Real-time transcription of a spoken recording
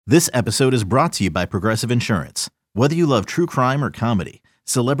This episode is brought to you by Progressive Insurance. Whether you love true crime or comedy,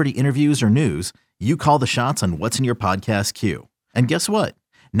 celebrity interviews or news, you call the shots on what's in your podcast queue. And guess what?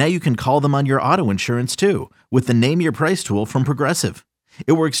 Now you can call them on your auto insurance too with the Name Your Price tool from Progressive.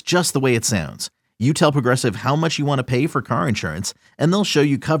 It works just the way it sounds. You tell Progressive how much you want to pay for car insurance, and they'll show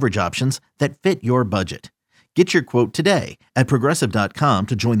you coverage options that fit your budget. Get your quote today at Progressive.com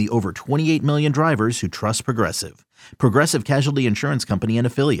to join the over 28 million drivers who trust Progressive. Progressive Casualty Insurance Company and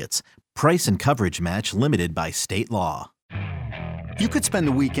Affiliates. Price and coverage match limited by state law. You could spend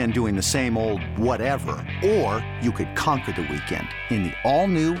the weekend doing the same old whatever, or you could conquer the weekend in the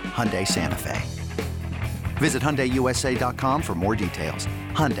all-new Hyundai Santa Fe. Visit HyundaiUSA.com for more details.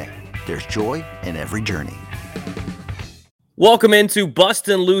 Hyundai, there's joy in every journey. Welcome into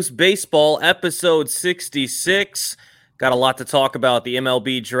Bustin' Loose Baseball, episode 66. Got a lot to talk about the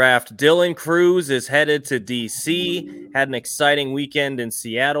MLB draft. Dylan Crews is headed to D.C. Had an exciting weekend in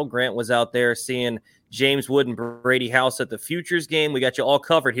Seattle. Grant was out there seeing James Wood and Brady House at the Futures game. We got you all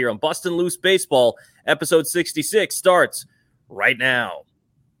covered here on Bustin' Loose Baseball. Episode 66 starts right now.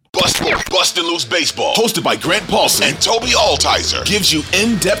 Bustin' Loose Baseball, hosted by Grant Paulson and Toby Altizer, gives you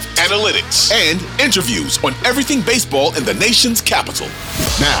in-depth analytics and interviews on everything baseball in the nation's capital.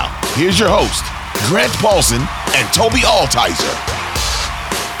 Now, here's your host, Grant Paulson and Toby Altizer.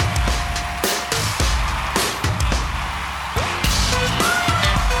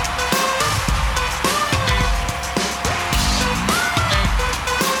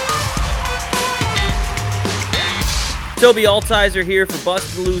 Toby Altizer here for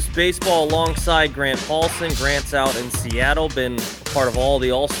Bustin' Loose Baseball alongside Grant Paulson. Grant's out in Seattle, been a part of all the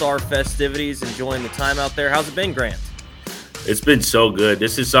All-Star festivities, enjoying the time out there. How's it been, Grant? It's been so good.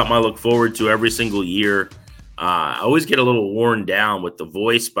 This is something I look forward to every single year. I always get a little worn down with the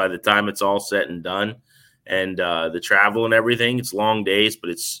voice by the time it's all said and done, and the travel and everything. It's long days,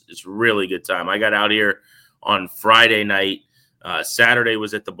 but it's really good time. I got out here on Friday night. Saturday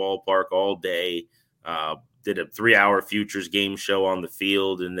was at the ballpark all day. Did a 3-hour Futures game show on the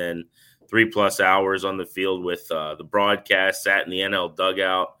field, and then 3+ hours on the field with the broadcast. Sat in the NL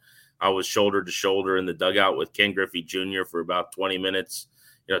dugout. I was shoulder to shoulder in the dugout with Ken Griffey Jr. for about 20 minutes,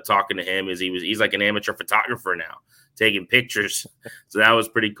 talking to him as he's like an amateur photographer now, taking pictures. So that was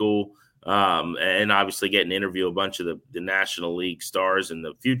pretty cool. And obviously getting to interview a bunch of the National League stars in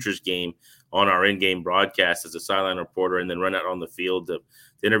the Futures game on our in-game broadcast as a sideline reporter, and then run out on the field to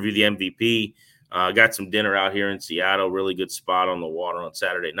interview the MVP. Got some dinner out here in Seattle, really good spot on the water on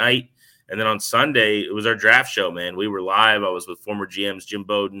Saturday night. And then on Sunday, it was our draft show, man. We were live. I was with former GMs Jim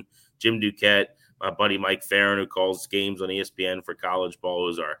Bowden, Jim Duquette, my buddy Mike Farron, who calls games on ESPN for college ball,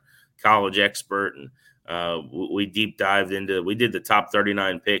 who's our college expert. And we deep dived we did the top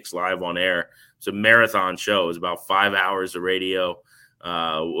 39 picks live on air. It's a marathon show. It was about 5 hours of radio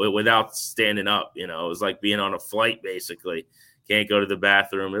without standing up. It was like being on a flight, basically. Can't go to the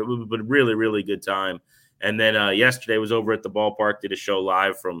bathroom. It was a really, really good time. And then yesterday was over at the ballpark, did a show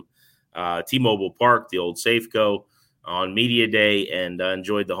live from T-Mobile Park, the old Safeco, on Media Day, and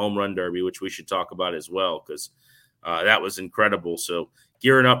enjoyed the Home Run Derby, which we should talk about as well, because that was incredible. So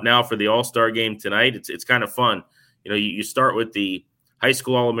gearing up now for the All-Star game tonight. It's kind of fun. You start with the High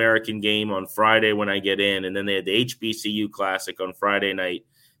School All-American game on Friday when I get in, and then they had the HBCU Classic on Friday night,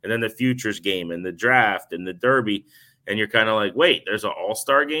 and then the Futures game and the draft and the Derby. And you're kind of like, wait, there's an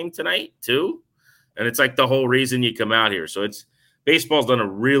all-star game tonight too? And it's like the whole reason you come out here. So baseball's done a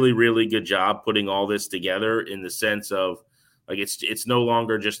really, really good job putting all this together, in the sense of like it's no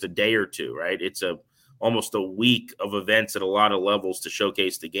longer just a day or two, right? It's almost a week of events at a lot of levels to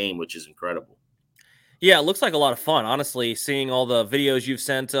showcase the game, which is incredible. Yeah, it looks like a lot of fun, honestly, seeing all the videos you've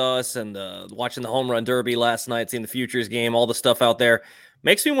sent us and watching the Home Run Derby last night, seeing the Futures game, all the stuff out there.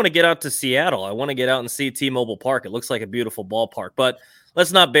 Makes me want to get out to Seattle. I want to get out and see T-Mobile Park. It looks like a beautiful ballpark. But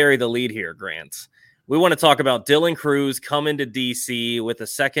let's not bury the lead here, Grant. We want to talk about Dylan Crews coming to D.C. with a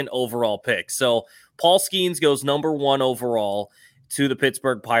second overall pick. So Paul Skeens goes number 1 overall to the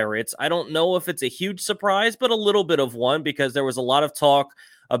Pittsburgh Pirates. I don't know if it's a huge surprise, but a little bit of one, because there was a lot of talk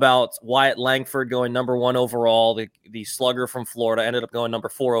about Wyatt Langford going number 1 overall. The slugger from Florida ended up going number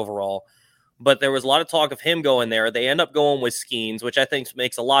 4 overall. But there was a lot of talk of him going there. They end up going with Skeens, which I think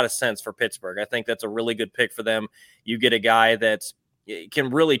makes a lot of sense for Pittsburgh. I think that's a really good pick for them. You get a guy that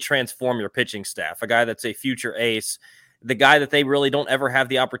can really transform your pitching staff, a guy that's a future ace, the guy that they really don't ever have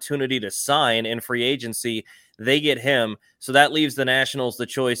the opportunity to sign in free agency. They get him. So that leaves the Nationals the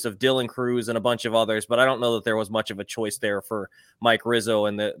choice of Dylan Crews and a bunch of others. But I don't know that there was much of a choice there for Mike Rizzo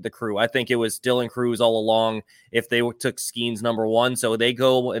and the crew. I think it was Dylan Crews all along if they took Skeens number 1. So they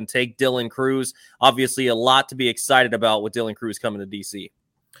go and take Dylan Crews. Obviously, a lot to be excited about with Dylan Crews coming to D.C.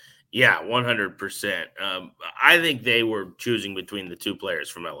 Yeah, 100%. I think they were choosing between the two players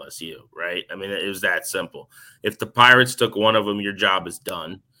from LSU, right? I mean, it was that simple. If the Pirates took one of them, your job is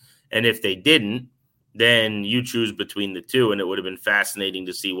done. And if they didn't, then you choose between the two, and it would have been fascinating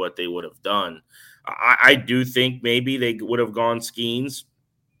to see what they would have done. I do think maybe they would have gone Skeens.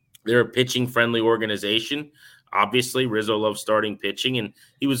 They're a pitching-friendly organization. Obviously, Rizzo loves starting pitching, and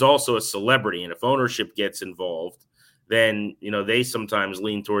he was also a celebrity. And if ownership gets involved, then, they sometimes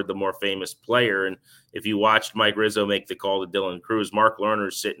lean toward the more famous player. And if you watched Mike Rizzo make the call to Dylan Cruz, Mark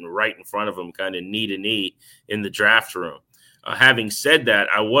Lerner's sitting right in front of him, kind of knee to knee in the draft room. Having said that,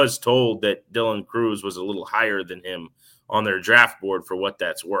 I was told that Dylan Cruz was a little higher than him on their draft board for what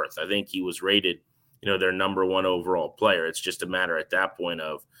that's worth. I think he was rated, their number one overall player. It's just a matter at that point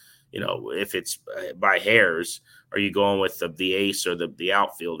of, if it's by hairs, are you going with the ace or the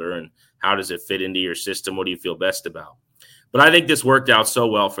outfielder, and how does it fit into your system? What do you feel best about? But I think this worked out so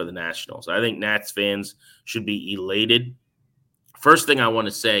well for the Nationals. I think Nats fans should be elated. First thing I want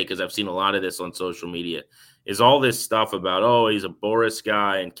to say, because I've seen a lot of this on social media, is all this stuff about, oh, he's a Boris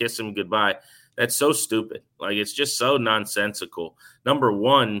guy and kiss him goodbye. That's so stupid. Like, it's just so nonsensical. Number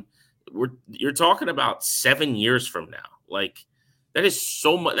one, you're talking about 7 years from now. Like, that is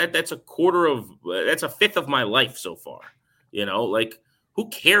so much. That's a fifth of my life so far. Like, who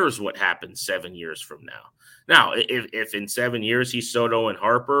cares what happens 7 years from now? Now, if in 7 years he's Soto and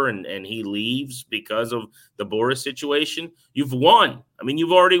Harper and he leaves because of the Boris situation, you've won. I mean,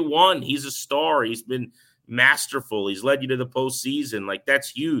 you've already won. He's a star. He's been masterful. He's led you to the postseason. Like, that's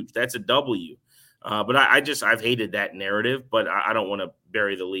huge. That's a W. But I've hated that narrative, but I don't want to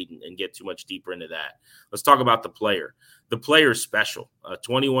bury the lead and get too much deeper into that. Let's talk about the player. The player's special. A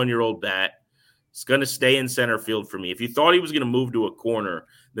 21-year-old bat. It's going to stay in center field for me. If you thought he was going to move to a corner,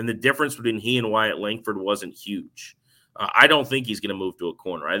 then the difference between he and Wyatt Langford wasn't huge. I don't think he's going to move to a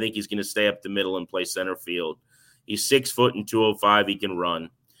corner. I think he's going to stay up the middle and play center field. He's 6 foot and 205. He can run.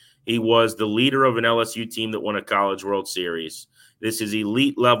 He was the leader of an LSU team that won a College World Series. This is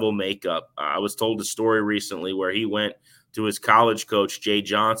elite level makeup. I was told a story recently where he went to his college coach, Jay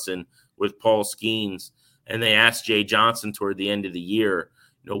Johnson, with Paul Skeens, and they asked Jay Johnson toward the end of the year,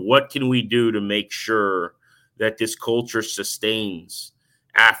 what can we do to make sure that this culture sustains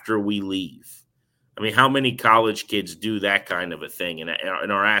after we leave? I mean, how many college kids do that kind of a thing and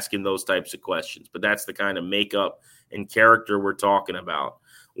are asking those types of questions? But that's the kind of makeup and character we're talking about.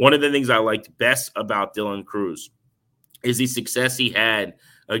 One of the things I liked best about Dylan Cruz is the success he had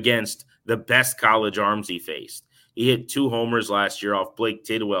against the best college arms he faced. He hit 2 homers last year off Blake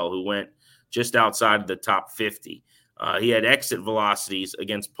Tidwell, who went just outside of the top 50. He had exit velocities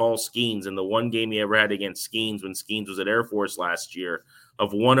against Paul Skeens in the one game he ever had against Skeens when Skeens was at Air Force last year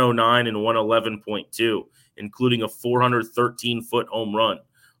of 109 and 111.2, including a 413-foot home run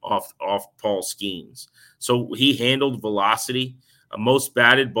off Paul Skeens. So he handled velocity. Most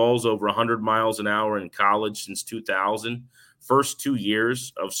batted balls over 100 miles an hour in college since 2000. First 2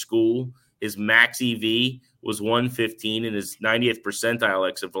 years of school, his max EV was 115, and his 90th percentile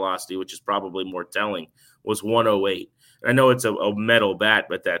exit velocity, which is probably more telling, was 108. I know it's a metal bat,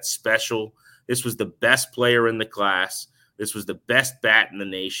 but that's special. This was the best player in the class. This was the best bat in the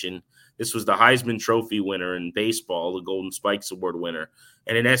nation. This was the Heisman Trophy winner in baseball, the Golden Spikes Award winner,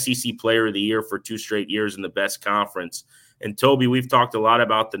 and an SEC Player of the Year for 2 straight years in the best conference. And Toby, we've talked a lot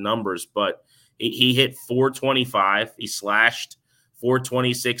about the numbers, but he hit 425. He slashed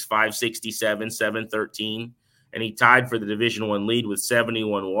 426, 567, 713, and he tied for the Division I lead with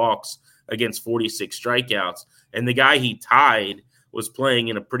 71 walks against 46 strikeouts. And the guy he tied was playing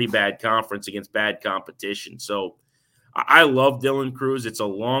in a pretty bad conference against bad competition. So I love Dylan Cruz. It's a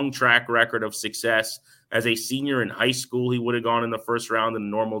long track record of success. As a senior in high school, he would have gone in the first round in the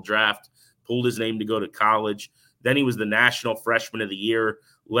normal draft, pulled his name to go to college. Then he was the National Freshman of the Year,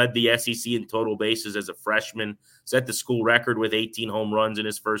 led the SEC in total bases as a freshman, set the school record with 18 home runs in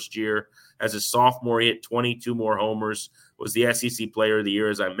his first year. As a sophomore, he hit 22 more homers, was the SEC Player of the Year,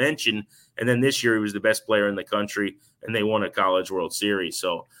 as I mentioned. And then this year, he was the best player in the country, and they won a College World Series.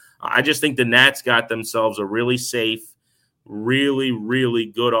 So I just think the Nats got themselves a really safe, really, really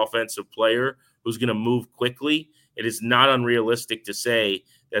good offensive player who's going to move quickly. It is not unrealistic to say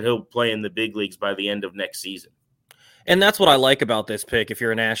that he'll play in the big leagues by the end of next season. And that's what I like about this pick if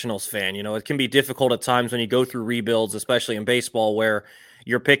you're a Nationals fan. It can be difficult at times when you go through rebuilds, especially in baseball, where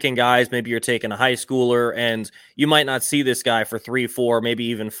you're picking guys, maybe you're taking a high schooler, and you might not see this guy for 3, 4, maybe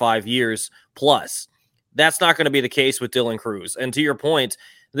even 5 years plus. That's not going to be the case with Dylan Cruz. And to your point,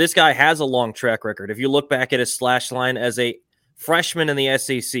 this guy has a long track record. If you look back at his slash line as a freshman in the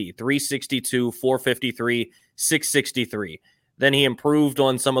SEC, 362, 453, 663. Then he improved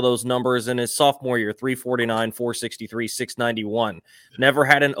on some of those numbers in his sophomore year, 349, 463, 691. Never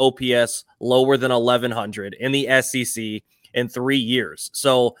had an OPS lower than 1,100 in the SEC in 3 years.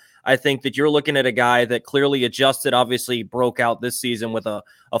 So I think that you're looking at a guy that clearly adjusted, obviously broke out this season with a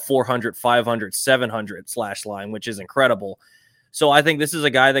 400, 500, 700 slash line, which is incredible. So I think this is a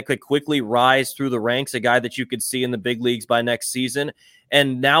guy that could quickly rise through the ranks, a guy that you could see in the big leagues by next season.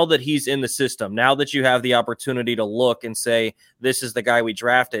 And now that he's in the system, now that you have the opportunity to look and say, this is the guy we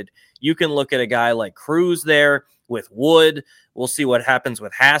drafted, you can look at a guy like Cruz there with Wood. We'll see what happens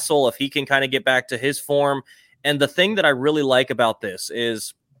with Hassel, if he can kind of get back to his form. And the thing that I really like about this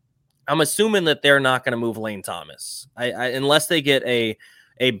is I'm assuming that they're not going to move Lane Thomas unless they get a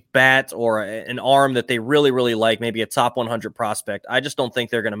bat or an arm that they really, really like, maybe a top 100 prospect. I just don't think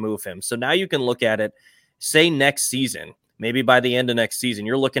they're going to move him. So now you can look at it, say next season, maybe by the end of next season,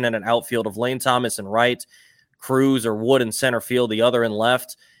 you're looking at an outfield of Lane Thomas in right, Cruz or Wood in center field, the other in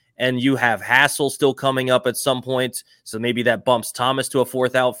left, and you have Hassel still coming up at some point. So maybe that bumps Thomas to a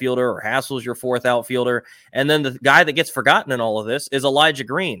fourth outfielder, or Hassel's your fourth outfielder. And then the guy that gets forgotten in all of this is Elijah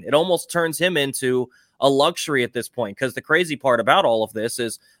Green. It almost turns him into a luxury at this point, because the crazy part about all of this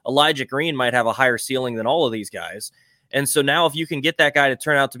is Elijah Green might have a higher ceiling than all of these guys. And so now if you can get that guy to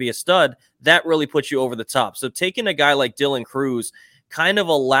turn out to be a stud, that really puts you over the top. So taking a guy like Dylan Cruz kind of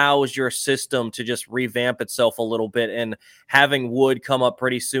allows your system to just revamp itself a little bit, and having Wood come up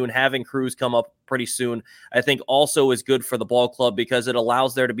pretty soon, having Cruz come up pretty soon, I think also is good for the ball club, because it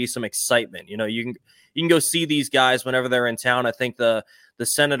allows there to be some excitement. You know, you can go see these guys whenever they're in town. I think the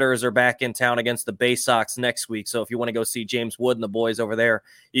Senators are back in town against the Bay Sox next week. So if you want to go see James Wood and the boys over there,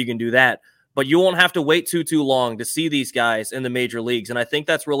 you can do that. But you won't have to wait too long to see these guys in the major leagues. And I think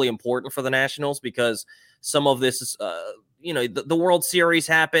that's really important for the Nationals, because some of this is, the World Series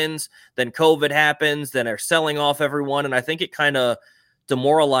happens, then COVID happens, then they're selling off everyone. And I think it kind of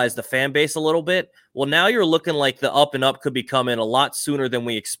demoralized the fan base a little bit. Well, now you're looking like the up and up could be coming a lot sooner than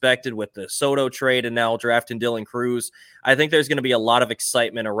we expected with the Soto trade and now drafting Dylan Cruz. I think there's going to be a lot of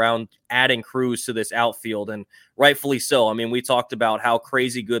excitement around adding Cruz to this outfield, and rightfully so. I mean, we talked about how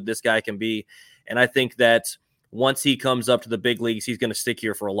crazy good this guy can be, and I think that once he comes up to the big leagues, he's going to stick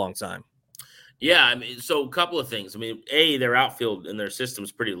here for a long time. Yeah, I mean, so a couple of things. I mean, their outfield and their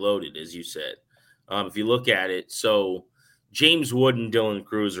system's pretty loaded, as you said. If you look at it, so James Wood and Dylan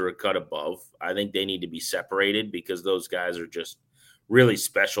Cruz are a cut above. I think they need to be separated, because those guys are just really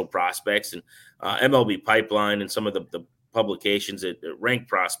special prospects. And MLB Pipeline and some of the publications that rank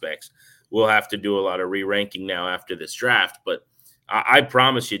prospects will have to do a lot of re-ranking now after this draft. But I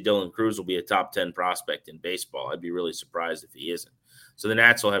promise you Dylan Cruz will be a top 10 prospect in baseball. I'd be really surprised if he isn't. So the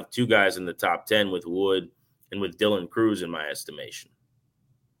Nats will have two guys in the top 10 with Wood and with Dylan Cruz, in my estimation.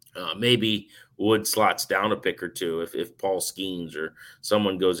 Maybe Wood slots down a pick or two if Paul Skeens or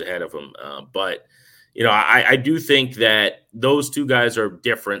someone goes ahead of him. But, I do think that those two guys are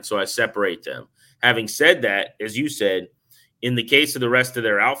different, so I separate them. Having said that, as you said, in the case of the rest of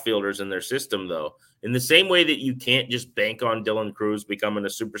their outfielders in their system, though, in the same way that you can't just bank on Dylan Cruz becoming a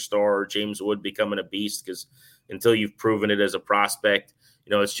superstar or James Wood becoming a beast, because until you've proven it as a prospect,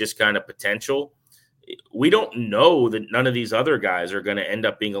 it's just kind of potential. We don't know that none of these other guys are going to end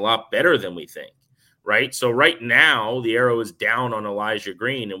up being a lot better than we think, right? So right now, the arrow is down on Elijah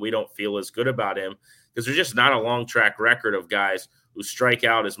Green, and we don't feel as good about him because there's just not a long track record of guys who strike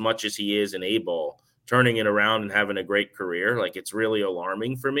out as much as he is in A-ball, turning it around and having a great career. Like, it's really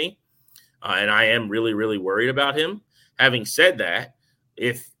alarming for me, and I am really, really worried about him. Having said that,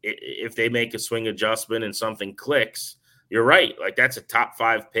 if they make a swing adjustment and something clicks, you're right. Like, that's a top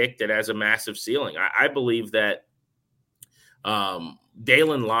 5 pick that has a massive ceiling. I believe that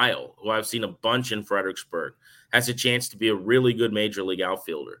Dalen Lyle, who I've seen a bunch in Fredericksburg, has a chance to be a really good major league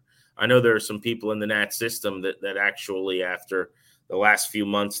outfielder. I know there are some people in the Nats system that actually, after the last few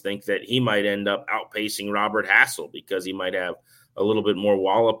months, think that he might end up outpacing Robert Hassel because he might have a little bit more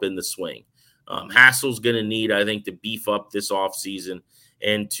wallop in the swing. Hassel's going to need, I think, to beef up this offseason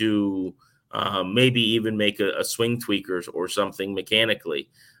and to maybe even make a swing tweaker or something mechanically.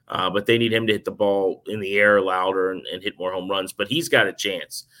 But they need him to hit the ball in the air louder and hit more home runs. But he's got a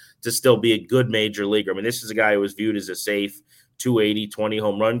chance to still be a good major leaguer. I mean, this is a guy who was viewed as a safe 280, 20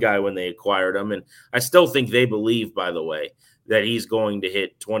 home run guy when they acquired him. And I still think they believe, by the way, that he's going to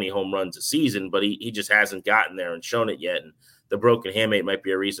hit 20 home runs a season, but he just hasn't gotten there and shown it yet. And the broken hamate might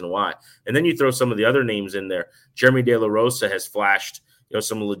be a reason why. And then you throw some of the other names in there. Jeremy De La Rosa has flashed,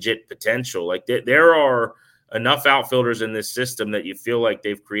 some legit potential. Like, there are enough outfielders in this system that you feel like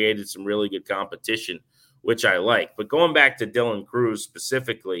they've created some really good competition, which I like. But going back to Dylan Cruz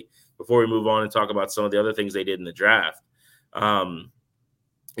specifically, before we move on and talk about some of the other things they did in the draft, I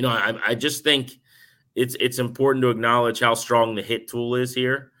just think it's important to acknowledge how strong the hit tool is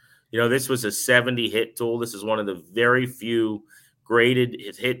here. This was a 70 hit tool. This is one of the very few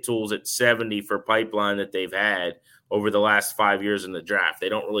graded hit tools at 70 for Pipeline that they've had over the last 5 years in the draft. They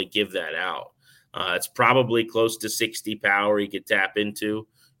don't really give that out. It's probably close to 60 power he could tap into,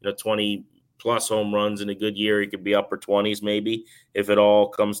 20 plus home runs in a good year. He could be upper 20s maybe if it all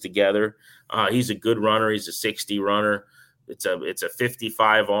comes together. He's a good runner. He's a 60 runner. It's a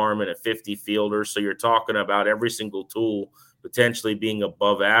 55 arm and a 50 fielder. So you're talking about every single tool potentially being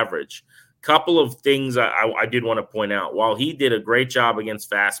above average. Couple of things I did want to point out. While he did a great job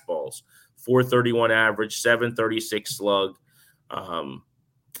against fastballs, 431 average, 736 slug,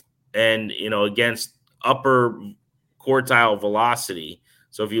 and against upper quartile velocity.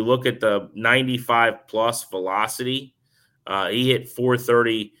 So if you look at the 95 plus velocity, he hit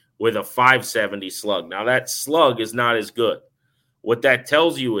 430 with a 570 slug. Now that slug is not as good. What that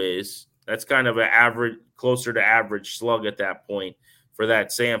tells you is that's kind of an average, closer to average slug at that point for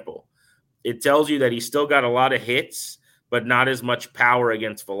that sample. It tells you that he's still got a lot of hits, but not as much power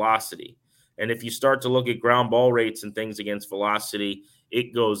against velocity. And if you start to look at ground ball rates and things against velocity,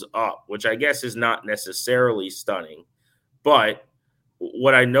 it goes up, which I guess is not necessarily stunning. But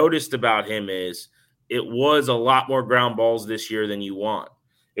what I noticed about him is it was a lot more ground balls this year than you want.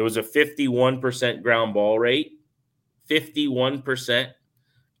 It was a 51% ground ball rate, 51%.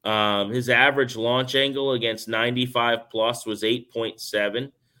 His average launch angle against 95 plus was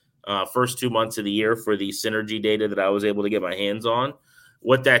 8.7. First 2 months of the year for the synergy data that I was able to get my hands on.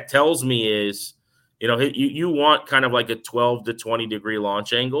 What that tells me is, you want kind of like a 12 to 20 degree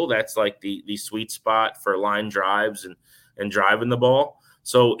launch angle. That's like the sweet spot for line drives and driving the ball.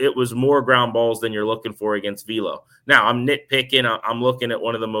 So it was more ground balls than you're looking for against velo. Now I'm nitpicking. I'm looking at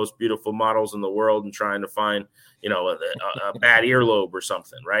one of the most beautiful models in the world and trying to find, a bad earlobe or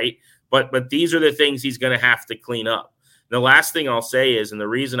something, right? But these are the things he's going to have to clean up. The last thing I'll say is, and the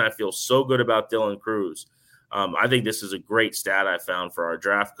reason I feel so good about Dylan Crews, I think this is a great stat I found for our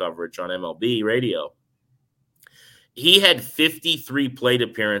draft coverage on MLB radio. He had 53 plate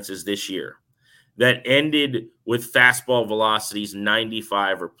appearances this year that ended with fastball velocities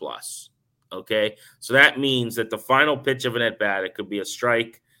 95 or plus. Okay, so that means that the final pitch of an at-bat, it could be a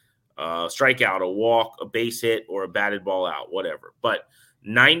strikeout, a walk, a base hit, or a batted ball out, whatever. But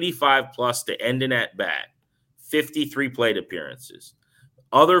 95 plus to end an at-bat, 53 plate appearances.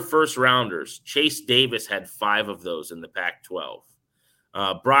 Other first rounders, Chase Davis had 5 of those in the Pac-12.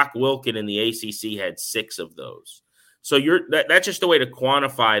 Brock Wilken in the ACC had 6 of those. So that's just a way to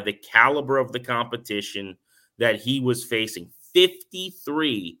quantify the caliber of the competition that he was facing.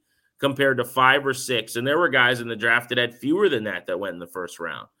 53 compared to 5 or 6. And there were guys in the draft that had fewer than that went in the first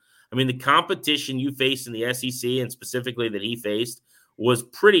round. I mean, the competition you faced in the SEC and specifically that he faced was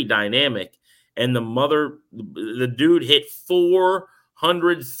pretty dynamic. And the dude hit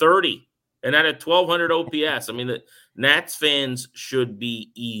 430 and at a 1,200 OPS. I mean, the Nats fans should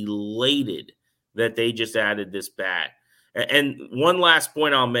be elated that they just added this bat. And one last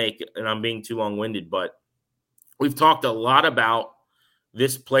point I'll make, and I'm being too long-winded, but we've talked a lot about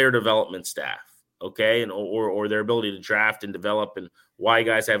this player development staff, okay, and or their ability to draft and develop and why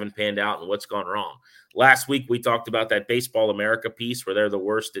guys haven't panned out and what's gone wrong. Last week, we talked about that Baseball America piece where they're the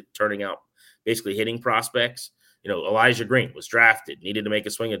worst at turning out basically hitting prospects. Elijah Green was drafted, needed to make a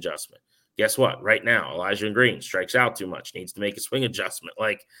swing adjustment. Guess what? Right now, Elijah Green strikes out too much, needs to make a swing adjustment.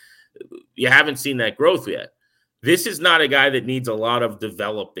 Like, you haven't seen that growth yet. This is not a guy that needs a lot of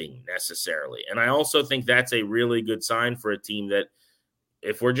developing necessarily. And I also think that's a really good sign for a team that,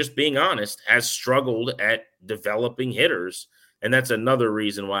 if we're just being honest, has struggled at developing hitters. And that's another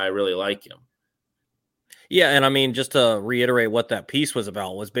reason why I really like him. Yeah, and I mean, just to reiterate what that piece was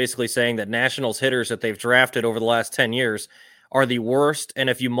about, was basically saying that Nationals hitters that they've drafted over the last 10 years are the worst. And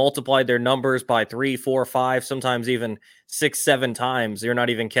if you multiply their numbers by 3, 4, 5, sometimes even 6, 7 times, you're not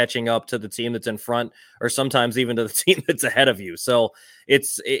even catching up to the team that's in front, or sometimes even to the team that's ahead of you. So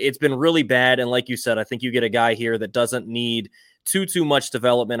it's been really bad. And like you said, I think you get a guy here that doesn't need too much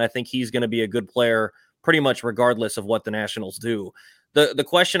development. I think he's going to be a good player pretty much regardless of what the Nationals do. The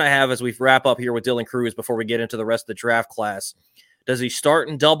question I have as we wrap up here with Dylan Crews before we get into the rest of the draft class, does he start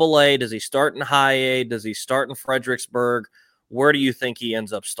in Double-A? Does he start in High A? Does he start in Fredericksburg? Where do you think he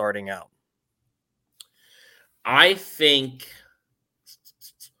ends up starting out? I think,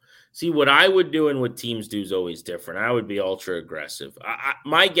 what I would do and what teams do is always different. I would be ultra aggressive.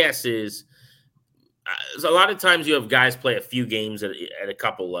 My guess is a lot of times you have guys play a few games at a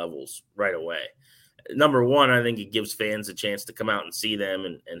couple levels right away. Number one, I think it gives fans a chance to come out and see them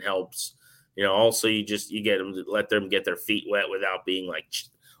and helps, Also you get them to let them get their feet wet without being like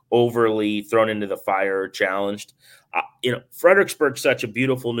overly thrown into the fire or challenged. Fredericksburg's such a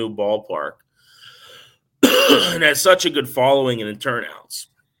beautiful new ballpark and has such a good following and in turnouts.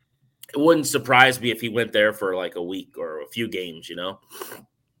 It wouldn't surprise me if he went there for like a week or a few games,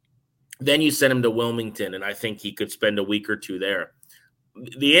 Then you send him to Wilmington, and I think he could spend a week or two there.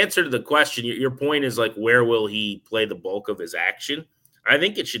 The answer to the question, your point is like, where will he play the bulk of his action? I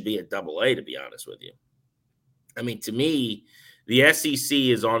think it should be at AA, to be honest with you. I mean, to me, the SEC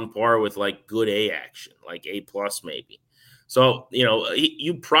is on par with like good A action, like A+ maybe. So,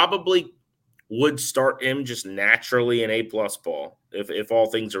 you probably would start him just naturally in A+ ball if all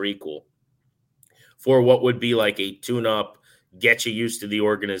things are equal for what would be like a tune-up, get you used to the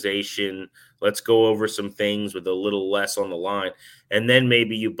organization. Let's go over some things with a little less on the line. And then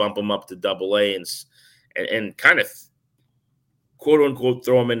maybe you bump him up to AA and kind of quote unquote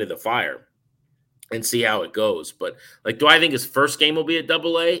throw him into the fire and see how it goes. But like, do I think his first game will be at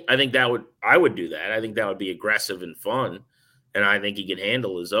AA? I would do that. I think that would be aggressive and fun. And I think he could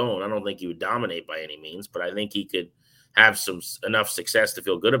handle his own. I don't think he would dominate by any means, but I think he could have enough success to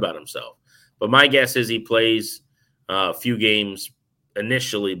feel good about himself. But my guess is he plays a few games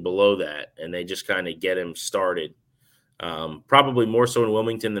initially below that, and they just kind of get him started. Probably more so in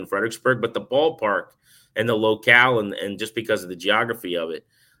Wilmington than Fredericksburg, but the ballpark and the locale and just because of the geography of it,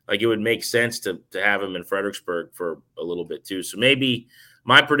 like it would make sense to have him in Fredericksburg for a little bit too. So maybe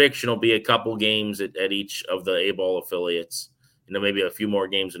my prediction will be a couple games at each of the A-ball affiliates, maybe a few more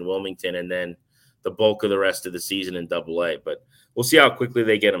games in Wilmington, and then the bulk of the rest of the season in AA. But we'll see how quickly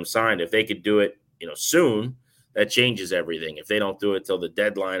they get him signed. If they could do it, soon, that changes everything. If they don't do it till the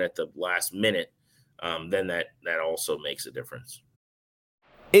deadline at the last minute, then that also makes a difference.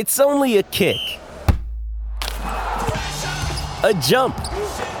 It's only a kick, a jump,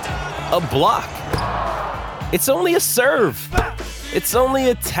 a block. It's only a serve. It's only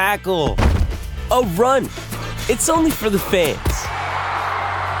a tackle, a run. It's only for the fans.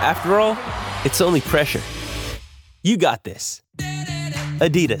 After all, it's only pressure. You got this.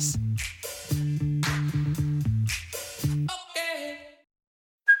 Adidas.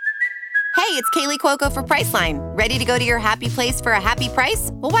 Hey, it's Kaylee Cuoco for Priceline. Ready to go to your happy place for a happy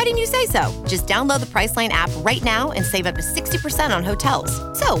price? Well, why didn't you say so? Just download the Priceline app right now and save up to 60% on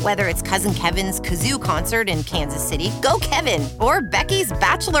hotels. So whether it's Cousin Kevin's Kazoo Concert in Kansas City, go Kevin, or Becky's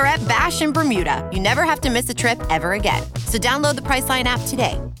Bachelorette Bash in Bermuda, you never have to miss a trip ever again. So download the Priceline app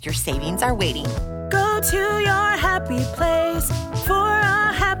today. Your savings are waiting. Go to your happy place for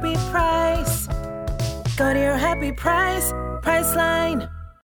a happy price. Go to your happy price, Priceline.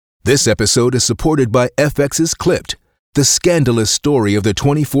 This episode is supported by FX's Clipped, the scandalous story of the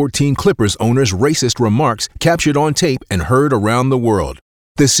 2014 Clippers owner's racist remarks captured on tape and heard around the world.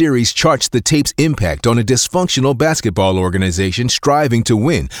 The series charts the tape's impact on a dysfunctional basketball organization striving to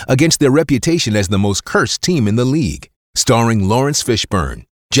win against their reputation as the most cursed team in the league. Starring Lawrence Fishburne,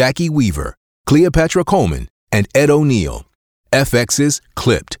 Jackie Weaver, Cleopatra Coleman, and Ed O'Neill. FX's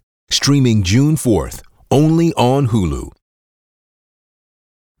Clipped, streaming June 4th, only on Hulu.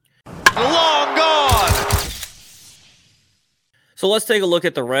 Long gone. So let's take a look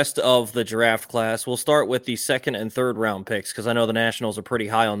at the rest of the draft class. We'll start with the second and third round picks because I know the Nationals are pretty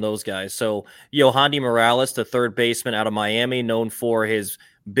high on those guys. So Yohandy Morales, the third baseman out of Miami, known for his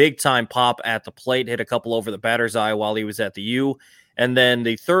big-time pop at the plate, hit a couple over the batter's eye while he was at the U. And then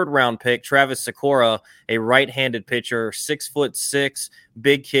the third round pick, Travis Sikora, a right-handed pitcher, 6'6",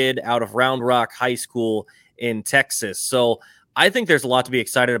 big kid out of Round Rock High School in Texas. So I think there's a lot to be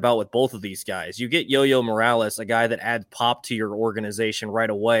excited about with both of these guys. You get Yo-Yo Morales, a guy that adds pop to your organization right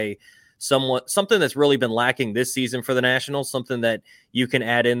away. Something that's really been lacking this season for the Nationals, something that you can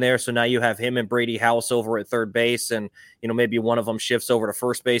add in there. So now you have him and Brady House over at third base, and maybe one of them shifts over to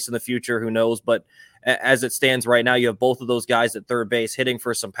first base in the future. Who knows? But as it stands right now, you have both of those guys at third base hitting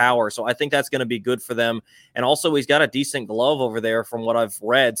for some power. So I think that's going to be good for them. And also, he's got a decent glove over there from what I've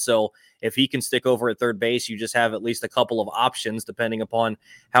read. So if he can stick over at third base, you just have at least a couple of options depending upon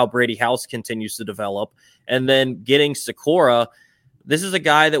how Brady House continues to develop. And then getting Sikora. This is a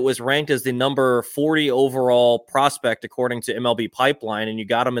guy that was ranked as the number 40 overall prospect, according to MLB Pipeline, and you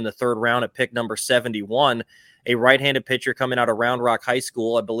got him in the third round at pick number 71, a right-handed pitcher coming out of Round Rock High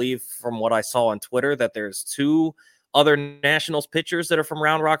School. I believe from what I saw on Twitter that there's two other Nationals pitchers that are from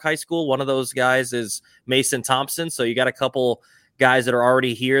Round Rock High School. One of those guys is Mason Thompson, so you got a couple guys that are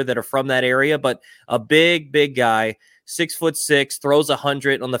already here that are from that area, but a big guy, 6'6", throws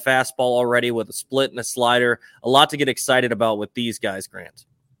 100 on the fastball already with a split and a slider. A lot to get excited about with these guys, Grant.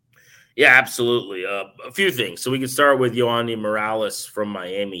 Yeah, absolutely. A few things. So we can start with Yohandy Morales from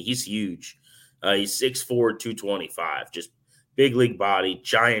Miami. He's huge. He's 6'4", 225, just big league body,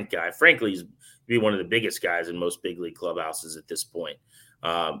 giant guy. Frankly, he's be one of the biggest guys in most big league clubhouses at this point.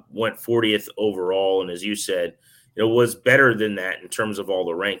 Went 40th overall, and as you said, was better than that in terms of all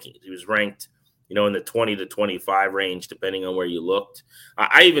the rankings. He was ranked, in the 20 to 25 range, depending on where you looked.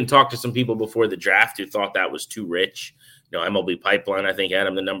 I even talked to some people before the draft who thought that was too rich. MLB Pipeline, I think, had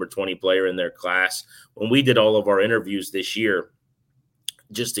him the number 20 player in their class. When we did all of our interviews this year,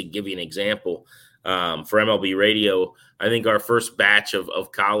 just to give you an example, for MLB Radio, I think our first batch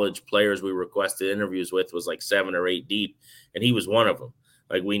of college players we requested interviews with was like 7 or 8 deep, and he was one of them.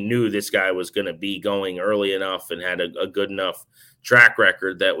 Like, we knew this guy was going to be going early enough and had a good enough track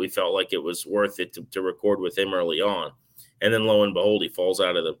record that we felt like it was worth it to record with him early on. And then lo and behold, he falls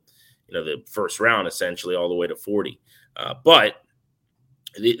out of the first round, essentially all the way to 40. But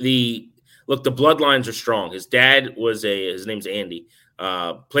the bloodlines are strong. His dad was his name's Andy,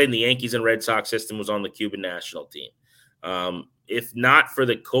 played in the Yankees and Red Sox system, was on the Cuban national team. If not for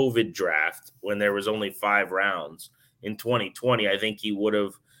the COVID draft, when there was only 5 rounds in 2020, I think he would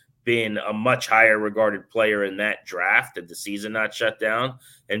have been a much higher regarded player in that draft had the season not shut down.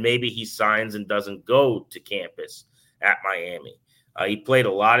 And maybe he signs and doesn't go to campus at Miami. He played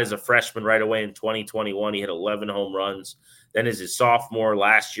a lot as a freshman right away in 2021. He hit 11 home runs. Then as his sophomore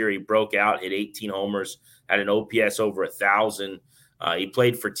last year, he broke out, hit 18 homers, had an OPS over 1,000. He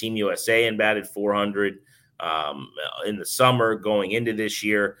played for Team USA and batted 400 in the summer going into this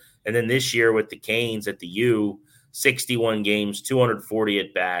year. And then this year with the Canes at the U, 61 games, 240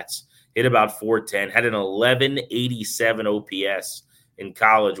 at-bats, hit about 410, had an 1187 OPS in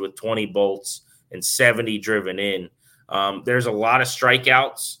college with 20 bolts and 70 driven in. There's a lot of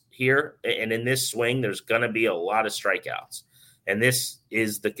strikeouts here, and in this swing, there's going to be a lot of strikeouts. And this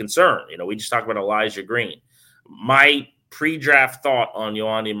is the concern. We just talked about Elijah Green. My pre-draft thought on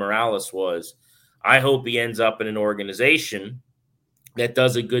Yohandy Morales was, I hope he ends up in an organization that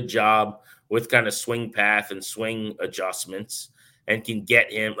does a good job with kind of swing path and swing adjustments and can get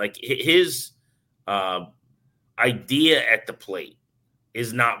him, like, his idea at the plate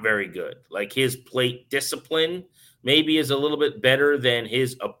is not very good. Like, his plate discipline maybe is a little bit better than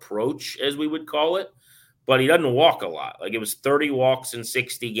his approach, as we would call it, but he doesn't walk a lot. Like, it was 30 walks in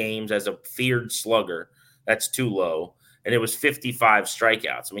 60 games as a feared slugger. That's too low. And it was 55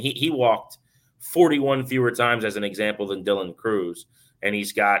 strikeouts. I mean, he walked 41 fewer times as an example than Dylan Cruz, and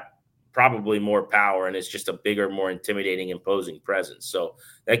he's got probably more power and it's just a bigger, more intimidating, imposing presence. So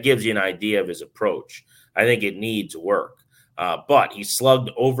that gives you an idea of his approach. I think it needs work. But he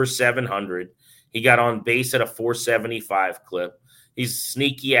slugged over 700. He got on base at a 475 clip. He's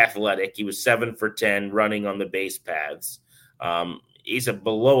sneaky athletic. He was 7 for 10 running on the base paths. He's a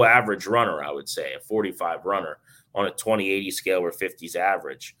below average runner, I would say, a 45 runner on a 20-80 scale where 50 is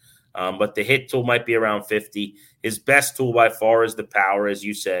average. But the hit tool might be around 50. His best tool by far is the power, as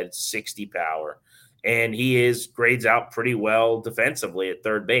you said, 60 power. And he grades out pretty well defensively at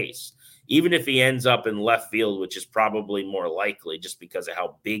third base. Even if he ends up in left field, which is probably more likely just because of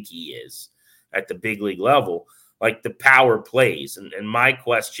how big he is at the big league level, like, the power plays. And my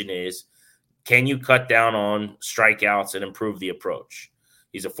question is, can you cut down on strikeouts and improve the approach?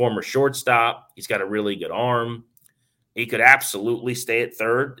 He's a former shortstop. He's got a really good arm. He could absolutely stay at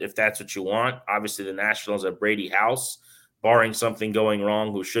third if that's what you want. Obviously, the Nationals have Brady House, barring something going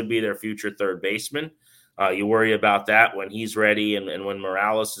wrong, who should be their future third baseman. You worry about that when he's ready and when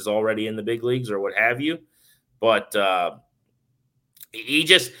Morales is already in the big leagues or what have you. But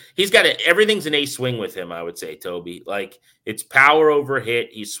he's got everything's an ace swing with him, I would say, Toby. Like, it's power over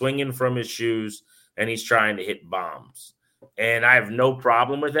hit. He's swinging from his shoes, and he's trying to hit bombs. And I have no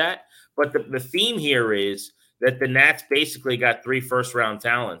problem with that. But the theme here is that the Nats basically got 3 first-round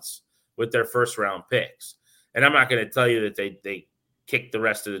talents with their first-round picks. And I'm not going to tell you that they kicked the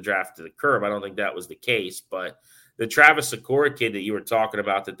rest of the draft to the curb. I don't think that was the case. But the Travis Sakura kid that you were talking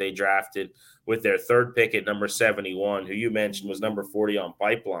about that they drafted with their third pick at number 71, who you mentioned was number 40 on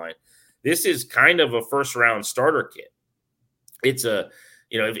Pipeline, this is kind of a first-round starter kit. It's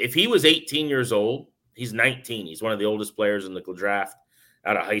if he was 18 years old, he's 19. He's one of the oldest players in the draft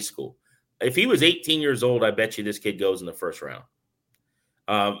out of high school. If he was 18 years old, I bet you this kid goes in the first round.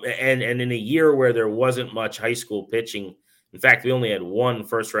 And in a year where there wasn't much high school pitching, in fact, we only had 1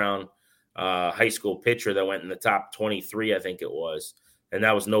 first-round high school pitcher that went in the top 23, I think it was, and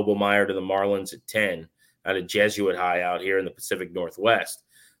that was Noble Meyer to the Marlins at 10 out of Jesuit High out here in the Pacific Northwest.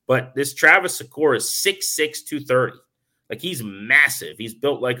 But this Travis Sakura is 6'6", 230. Like, he's massive. He's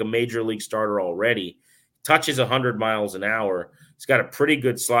built like a major league starter already. Touches 100 miles an hour. He's got a pretty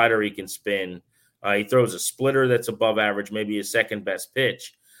good slider he can spin. He throws a splitter that's above average, maybe his second best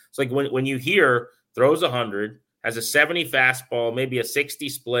pitch. It's like when you hear throws 100, has a 70 fastball, maybe a 60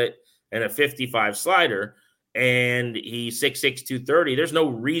 split, and a 55 slider, and he's 6'6", 230, there's no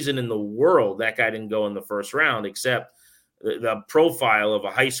reason in the world that guy didn't go in the first round, except the profile of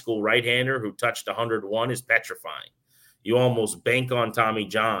a high school right-hander who touched 101 is petrifying. You almost bank on Tommy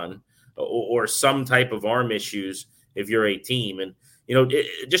John or some type of arm issues if you're a team. And,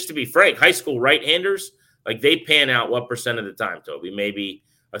 just to be frank, high school right-handers, like they pan out what percent of the time, Toby? Maybe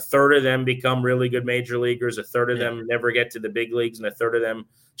a third of them become really good major leaguers, a third of them never get to the big leagues, and a third of them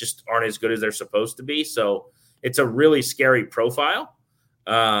just aren't as good as they're supposed to be. So it's a really scary profile.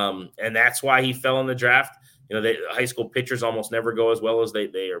 And that's why he fell in the draft. High school pitchers almost never go as well as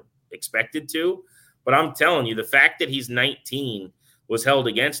they are expected to. But I'm telling you, the fact that he's 19 was held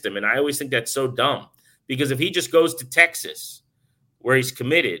against him. And I always think that's so dumb, because if he just goes to Texas where he's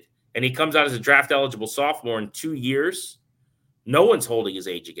committed and he comes out as a draft eligible sophomore in 2 years, no one's holding his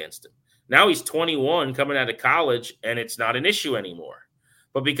age against him. Now he's 21 coming out of college and it's not an issue anymore.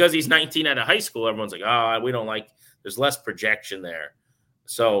 But because he's 19 out of high school, everyone's like, we don't like, there's less projection there.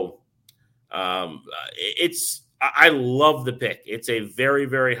 So I love the pick. It's a very,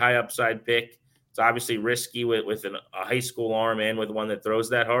 very high upside pick. It's obviously risky with a high school arm and with one that throws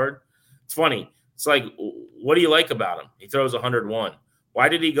that hard. It's funny. It's like, what do you like about him? He throws 101. Why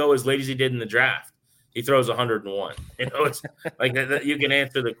did he go as late as he did in the draft? He throws 101. It's like you can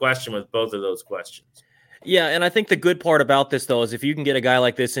answer the question with both of those questions. Yeah, and I think the good part about this, though, is if you can get a guy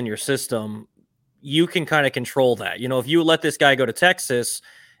like this in your system, you can kind of control that. If you let this guy go to Texas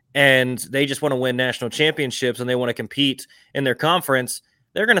and they just want to win national championships and they want to compete in their conference,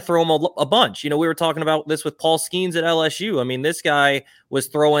 they're going to throw him a bunch. We were talking about this with Paul Skeens at LSU. I mean, this guy was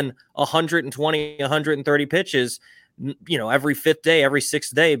throwing 120, 130 pitches, every fifth day, every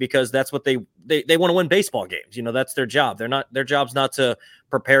sixth day, because that's what they want to win baseball games. That's their job. Their job's not to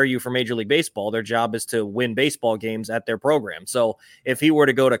prepare you for Major League Baseball. Their job is to win baseball games at their program. So if he were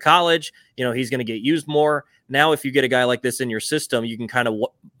to go to college, he's going to get used more. Now, if you get a guy like this in your system, you can kind of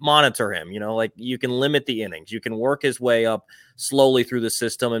monitor him, like you can limit the innings. You can work his way up slowly through the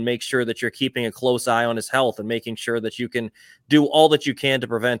system and make sure that you're keeping a close eye on his health and making sure that you can do all that you can to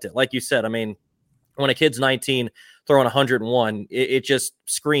prevent it. Like you said, I mean, when a kid's 19 throwing 101, it just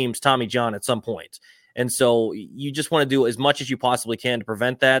screams Tommy John at some point. And so you just want to do as much as you possibly can to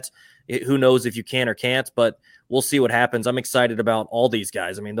prevent that. Who knows if you can or can't, but we'll see what happens. I'm excited about all these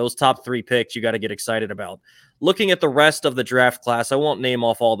guys. I mean, those top three picks you got to get excited about. Looking at the rest of the draft class, I won't name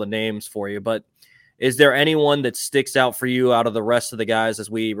off all the names for you, but is there anyone that sticks out for you out of the rest of the guys as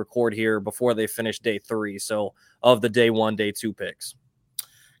we record here before they finish day 3? So of the day 1, day 2 picks.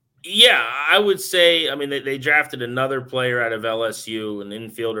 Yeah, I would say, I mean, they drafted another player out of LSU, an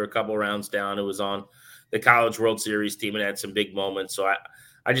infielder a couple rounds down, who was on the College World Series team and had some big moments. So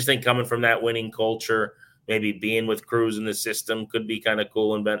I just think coming from that winning culture, maybe being with Cruz in the system could be kind of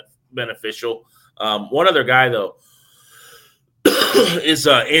cool and beneficial. One other guy, though, is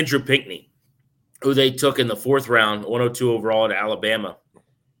Andrew Pinckney, who they took in the 4th round, 102 overall at Alabama.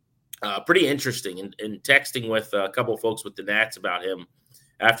 Pretty interesting. And texting with a couple of folks with the Nats about him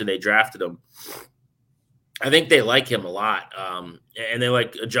after they drafted him. I think they like him a lot, and they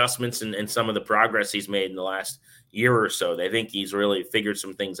like adjustments and some of the progress he's made in the last year or so. They think he's really figured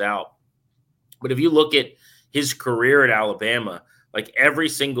some things out. But if you look at his career at Alabama, like every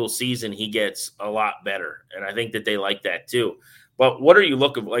single season he gets a lot better, and I think that they like that too. But what are you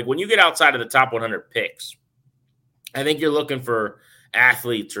looking for? Like when you get outside of the top 100 picks, I think you're looking for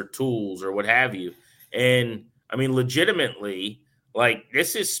athletes or tools or what have you. And, I mean, legitimately, like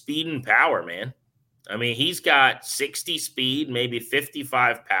this is speed and power, man. I mean, he's got 60 speed, maybe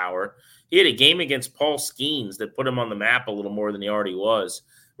 55 power. He had a game against Paul Skeens that put him on the map a little more than he already was,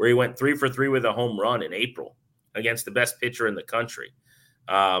 where he went 3 for 3 with a home run in April against the best pitcher in the country.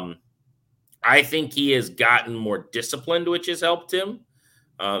 I think he has gotten more disciplined, which has helped him.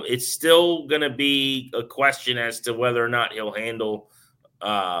 It's still going to be a question as to whether or not he'll handle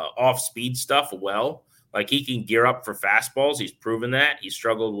off-speed stuff well. Like he can gear up for fastballs. He's proven that. He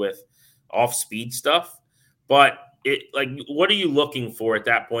struggled with off-speed stuff. But what are you looking for at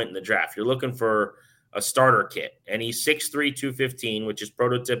that point in the draft? You're looking for a starter kit. And he's 6'3", 215, which is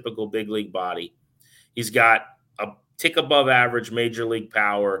prototypical big league body. He's got a tick above average major league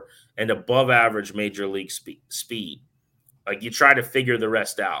power and above average major league speed. Like you try to figure the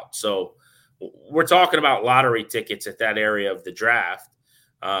rest out. So we're talking about lottery tickets at that area of the draft.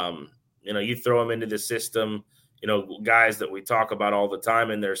 You throw them into the system, guys that we talk about all the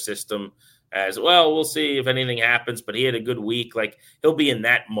time in their system as well. We'll see if anything happens, but he had a good week. Like he'll be in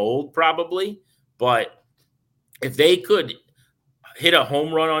that mold probably. But if they could hit a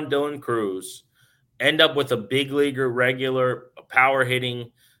home run on Dylan Cruz, end up with a big leaguer, regular power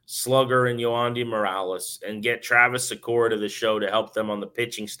hitting slugger in Yoandy Morales, and get Travis Sikora to the show to help them on the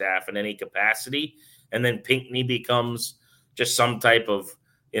pitching staff in any capacity, and then Pinckney becomes just some type of,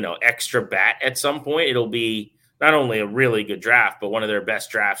 extra bat at some point, it'll be not only a really good draft, but one of their best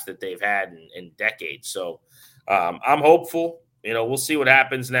drafts that they've had in decades. So I'm hopeful. We'll see what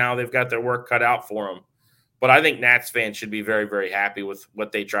happens now. They've got their work cut out for them. But I think Nats fans should be very, very happy with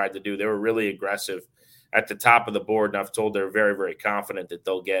what they tried to do. They were really aggressive at the top of the board, and I've told they're very, very confident that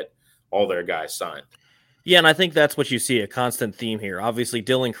they'll get all their guys signed. Yeah, and I think that's what you see, a constant theme here. Obviously,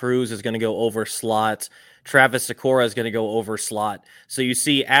 Dylan Cruz is going to go over slot. Travis Sikora is going to go over slot. So you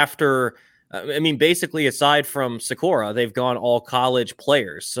see after basically aside from Sikora, they've gone all college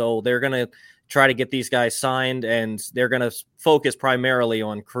players. So they're going to try to get these guys signed, and they're going to focus primarily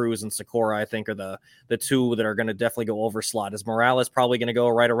on Cruz and Sikora, I think, are the two that are going to definitely go over slot. Is Morales probably going to go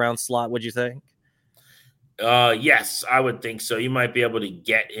right around slot, would you think? Yes, I would think so. You might be able to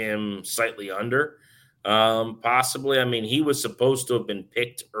get him slightly under, possibly. He was supposed to have been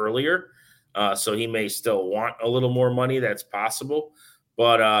picked earlier, so he may still want a little more money. That's possible.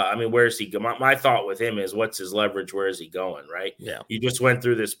 But, where is he going? My thought with him is, what's his leverage? Where is he going, right? Yeah. You just went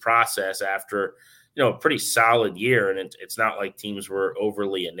through this process after, a pretty solid year, and it's not like teams were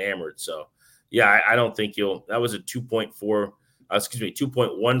overly enamored. So, yeah, I don't think that was a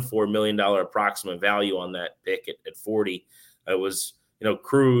 $2.14 million approximate value on that pick at 40. It was,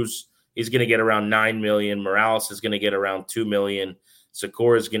 Cruz, he's going to get around $9 million. Morales is going to get around $2 million.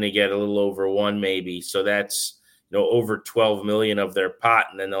 Sikora is going to get a little over $1 million maybe. So that's, over $12 million of their pot,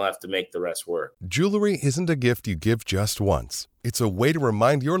 and then they'll have to make the rest work. Jewelry isn't a gift you give just once. It's a way to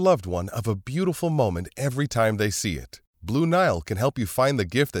remind your loved one of a beautiful moment every time they see it. Blue Nile can help you find the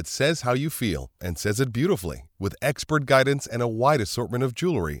gift that says how you feel and says it beautifully, with expert guidance and a wide assortment of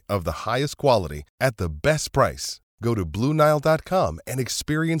jewelry of the highest quality at the best price. Go to BlueNile.com and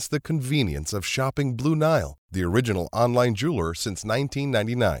experience the convenience of shopping Blue Nile, the original online jeweler since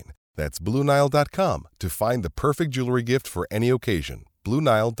 1999. That's BlueNile.com to find the perfect jewelry gift for any occasion.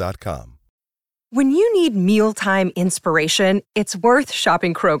 BlueNile.com. When you need mealtime inspiration, it's worth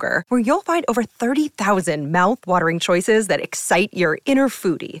shopping Kroger, where you'll find over 30,000 mouth-watering choices that excite your inner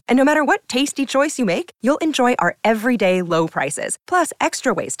foodie. And no matter what tasty choice you make, you'll enjoy our everyday low prices, plus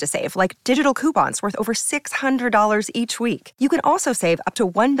extra ways to save, like digital coupons worth over $600 each week. You can also save up to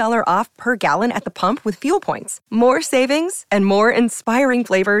 $1 off per gallon at the pump with fuel points. More savings and more inspiring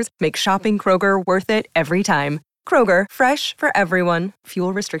flavors make shopping Kroger worth it every time. Kroger, fresh for everyone.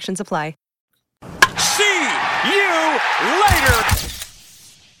 Fuel restrictions apply. See you later.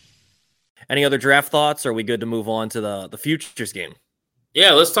 Any other draft thoughts? Or are we good to move on to the futures game?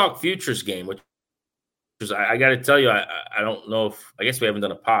 Yeah, let's talk futures game. Which I got to tell you, I don't know if, I guess we haven't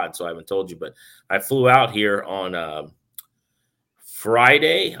done a pod, so I haven't told you, but I flew out here on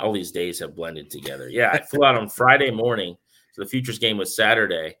Friday. All these days have blended together. Yeah, I flew out on Friday morning. So the futures game was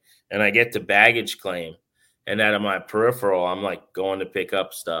Saturday, and I get to baggage claim, and out of my peripheral, I'm like going to pick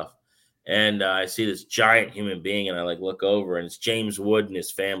up stuff. And I see this giant human being, and I look over, and it's James Wood and his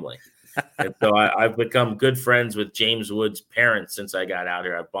family. And so I've become good friends with James Wood's parents since I got out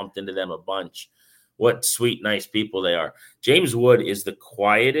here. I've bumped into them a bunch. What sweet, nice people they are. James Wood is the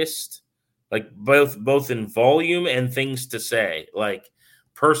quietest, both in volume and things to say,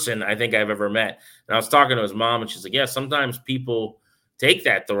 person I think I've ever met. And I was talking to his mom, and she's like, yeah, sometimes people take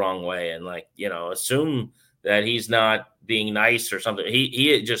that the wrong way and assume that he's not being nice or something.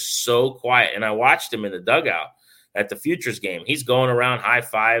 He is just so quiet. And I watched him in the dugout at the futures game. He's going around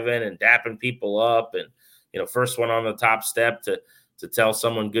high-fiving and dapping people up, and first one on the top step to tell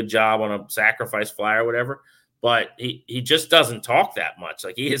someone good job on a sacrifice fly or whatever. But he just doesn't talk that much.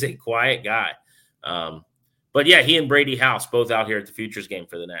 He is a quiet guy. But yeah, he and Brady House both out here at the futures game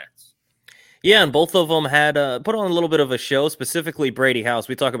for the Nats. Yeah, and both of them had put on a little bit of a show, specifically Brady House.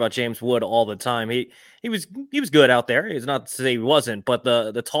 We talk about James Wood all the time. He was good out there. It's not to say he wasn't, but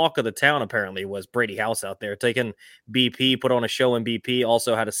the talk of the town apparently was Brady House out there taking BP, put on a show in BP,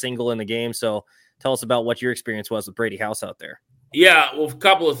 also had a single in the game. So tell us about what your experience was with Brady House out there. Yeah, well, a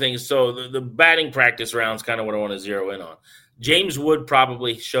couple of things. So the batting practice round is kind of what I want to zero in on. James Wood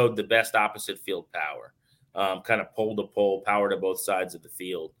probably showed the best opposite field power, kind of pole to pole, power to both sides of the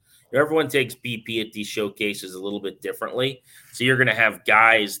field. Everyone takes BP at these showcases a little bit differently. So you're going to have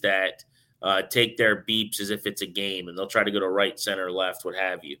guys that take their beeps as if it's a game, and they'll try to go to right, center, left, what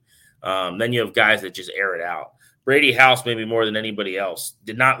have you. Then you have guys that just air it out. Brady House, maybe more than anybody else,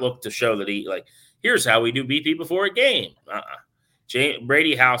 did not look to show that here's how we do BP before a game.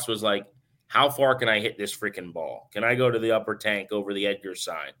 Brady House was like, how far can I hit this freaking ball? Can I go to the upper tank over the Edgar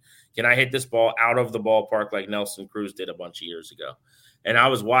sign? Can I hit this ball out of the ballpark like Nelson Cruz did a bunch of years ago? And I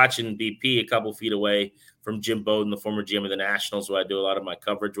was watching BP a couple feet away from Jim Bowden, the former GM of the Nationals, who I do a lot of my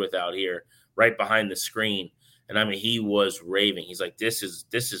coverage with out here, right behind the screen. And I mean, he was raving. He's like, this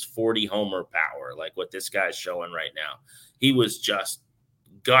is 40 homer power, like what this guy's showing right now. He was just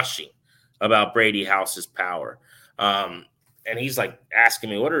gushing about Brady House's power. And he's like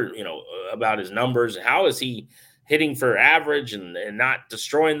asking me, what are, about his numbers? How is he hitting for average and not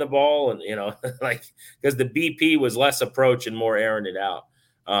destroying the ball? And, like, because the BP was less approach and more airing it out.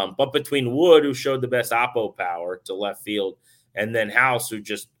 But between Wood, who showed the best oppo power to left field, and then House, who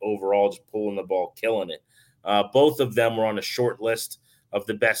just overall just pulling the ball, killing it. Both of them were on a short list of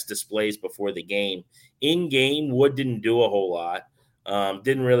the best displays before the game. In game, Wood didn't do a whole lot.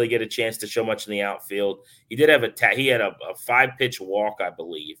 Didn't really get a chance to show much in the outfield. He did have he had a 5-pitch walk, I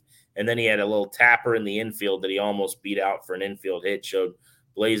believe. And then he had a little tapper in the infield that he almost beat out for an infield hit, showed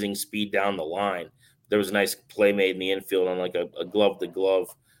blazing speed down the line. There was a nice play made in the infield on like a glove-to-glove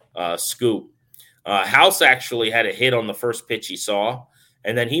scoop. House actually had a hit on the first pitch he saw,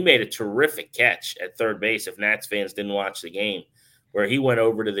 and then he made a terrific catch at third base, if Nats fans didn't watch the game, where he went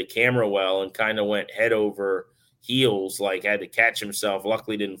over to the camera well and kind of went head over heels, like had to catch himself.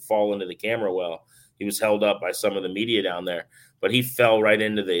 Luckily didn't fall into the camera well. He was held up by some of the media down there, but he fell right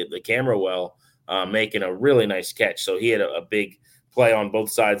into the camera well, making a really nice catch. So he had a big play on both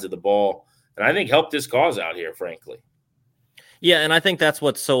sides of the ball, and I think helped his cause out here, frankly. Yeah, and I think that's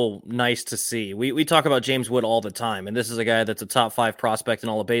what's so nice to see. We talk about James Wood all the time, and this is a guy that's a top 5 prospect in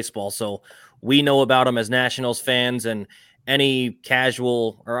all of baseball. So we know about him as Nationals fans, and any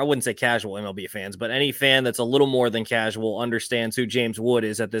casual, or I wouldn't say casual MLB fans, but any fan that's a little more than casual understands who James Wood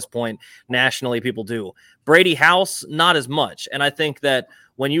is at this point. Nationally, people do. Brady House, not as much. And I think that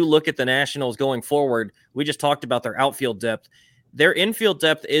when you look at the Nationals going forward, we just talked about their outfield depth. Their infield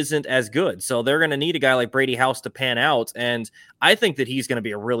depth isn't as good. So they're going to need a guy like Brady House to pan out. And I think that he's going to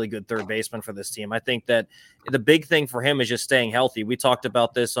be a really good third baseman for this team. I think that the big thing for him is just staying healthy. We talked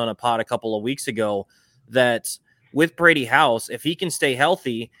about this on a pod a couple of weeks ago, that with Brady House, if he can stay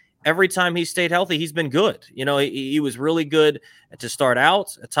healthy, every time he stayed healthy, he's been good. He was really good to start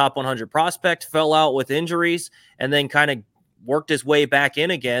out, a top 100 prospect, fell out with injuries, and then kind of worked his way back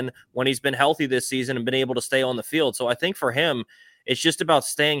in again when he's been healthy this season and been able to stay on the field. So I think for him, it's just about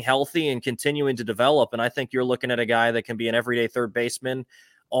staying healthy and continuing to develop. And I think you're looking at a guy that can be an everyday third baseman,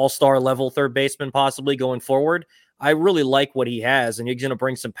 all-star level third baseman possibly going forward. I really like what he has, and he's going to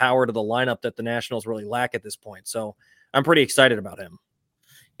bring some power to the lineup that the Nationals really lack at this point. So I'm pretty excited about him.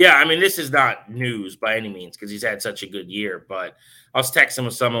 Yeah, I mean, this is not news by any means because he's had such a good year. But I was texting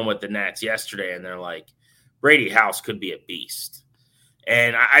with someone with the Nats yesterday, and they're like, Brady House could be a beast.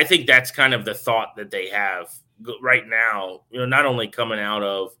 And I think that's kind of the thought that they have right now, not only coming out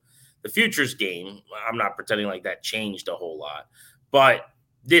of the Futures game. I'm not pretending like that changed a whole lot, but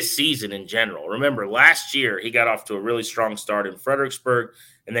this season in general. Remember, last year he got off to a really strong start in Fredericksburg,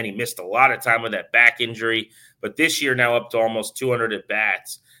 and then he missed a lot of time with that back injury. But this year now up to almost 200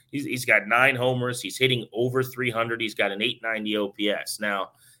 at-bats. He's got 9 homers. He's hitting over 300. He's got an 890 OPS. Now,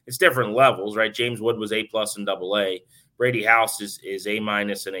 it's different levels, right? James Wood was A+ and AA. Brady House is A-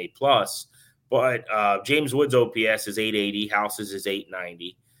 and A+. But James Wood's OPS is 880. House's is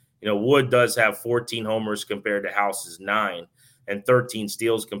 890. Wood does have 14 homers compared to House's 9 and 13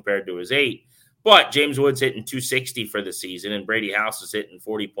 steals compared to his 8. But James Wood's hitting 260 for the season, and Brady House is hitting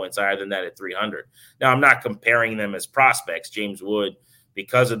 40 points higher than that at 300. Now, I'm not comparing them as prospects. James Wood,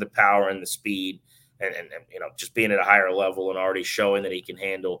 because of the power and the speed and just being at a higher level and already showing that he can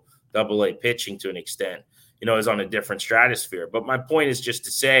handle AA pitching to an extent, is on a different stratosphere. But my point is just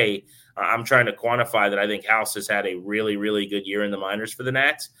to say, I'm trying to quantify that I think House has had a really, really good year in the minors for the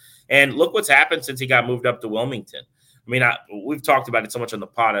Nats. And look what's happened since he got moved up to Wilmington. I mean, we've talked about it so much on the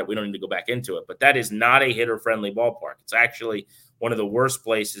pod, we don't need to go back into it, but that is not a hitter-friendly ballpark. It's actually one of the worst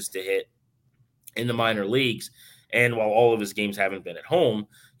places to hit in the minor leagues. And while all of his games haven't been at home,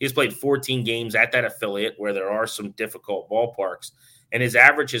 he's played 14 games at that affiliate where there are some difficult ballparks, and his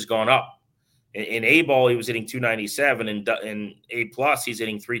average has gone up. In A-ball, he was hitting 297, and in A+, he's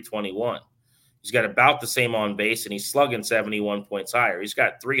hitting 321. He's got about the same on base, and he's slugging 71 points higher. He's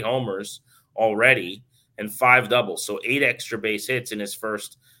got 3 homers already and 5 doubles, so 8 extra base hits in his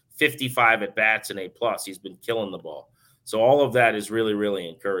first 55 at-bats in A+. He's been killing the ball. So all of that is really, really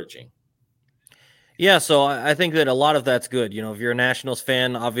encouraging. Yeah, so I think that a lot of that's good. If you're a Nationals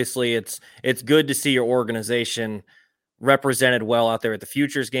fan, obviously it's good to see your organization represented well out there at the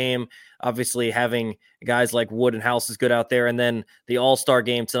Futures game. Obviously, having guys like Wood and House is good out there. And then the All-Star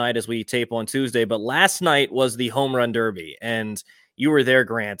game tonight as we tape on Tuesday. But last night was the Home Run Derby, and you were there,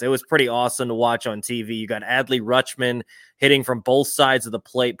 Grant. It was pretty awesome to watch on TV. You got Adley Rutschman hitting from both sides of the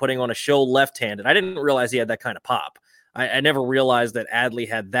plate, putting on a show left-handed. I didn't realize he had that kind of pop. I never realized that Adley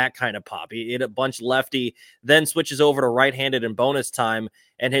had that kind of pop. He hit a bunch lefty, then switches over to right-handed in bonus time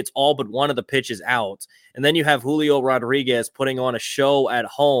and hits all but one of the pitches out. And then you have Julio Rodriguez putting on a show at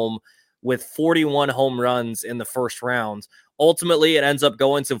home with 41 home runs in the first round. Ultimately, it ends up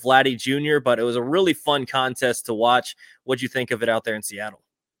going to Vladdy Jr., but it was a really fun contest to watch. What'd you think of it out there in Seattle?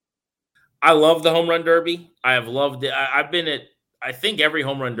 I love the Home Run Derby. I have loved it. I've been at, I think, every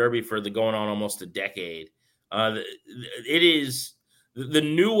Home Run Derby for the going on almost a decade. It is the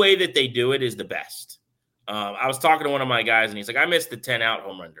new way that they do it is the best. I was talking to one of my guys, and he's like, I missed the 10-out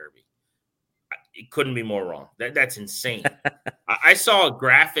Home Run Derby. It couldn't be more wrong. That's insane. I saw a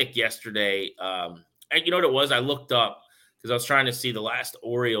graphic yesterday. And you know what it was? I looked up because I was trying to see the last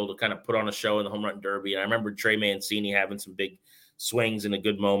Oriole to kind of put on a show in the Home Run Derby. And I remember Trey Mancini having some big swings in a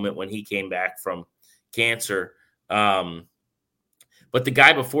good moment when he came back from cancer. But the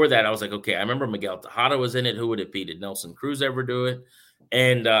guy before that, I was like, okay, I remember Miguel Tejada was in it. Who would it be? Did Nelson Cruz ever do it?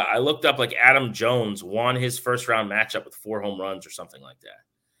 And I looked up, like, Adam Jones won his first-round matchup with 4 home runs or something like that.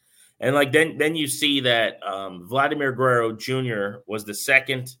 And, like, then you see that Vladimir Guerrero Jr. was the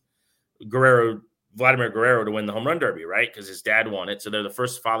second Vladimir Guerrero to win the Home Run Derby, right? Because his dad won it. So they're the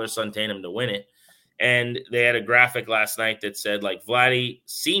first father-son tandem to win it. And they had a graphic last night that said, like, Vladdy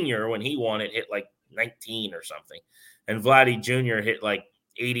Sr., when he won it, hit, like, 19 or something. And Vladdy Jr. hit like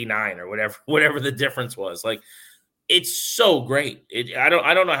 89 or whatever the difference was. Like, it's so great. I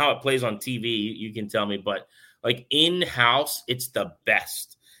don't know how it plays on TV. You can tell me, but like in-house, it's the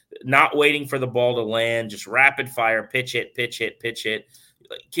best. Not waiting for the ball to land, just rapid fire, pitch hit.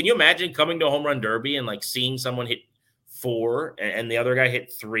 Can you imagine coming to a Home Run Derby and like seeing someone hit 4 and the other guy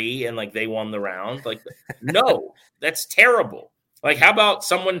hit 3 and like they won the round? Like, no, that's terrible. Like, how about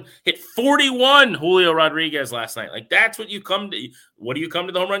someone hit 41 Julio Rodriguez last night? Like, that's what you come to. What do you come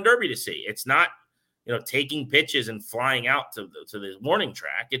to the Home Run Derby to see? It's not, taking pitches and flying out to the warning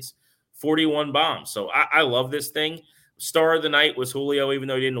track. It's 41 bombs. So I love this thing. Star of the night was Julio, even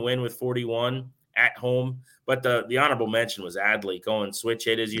though he didn't win with 41 at home. But the honorable mention was Adley going switch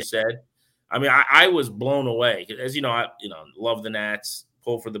hit, as you said. I mean, I was blown away. As you know, I love the Nats,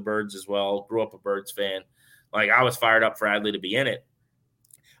 pull for the Birds as well. Grew up a Birds fan. Like, I was fired up for Adley to be in it.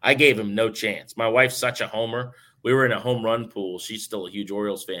 I gave him no chance. My wife's such a homer. We were in a home run pool. She's still a huge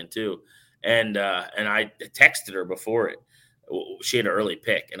Orioles fan too. And I texted her before it. She had an early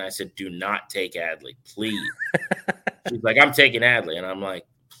pick. And I said, do not take Adley, please. She's like, I'm taking Adley. And I'm like,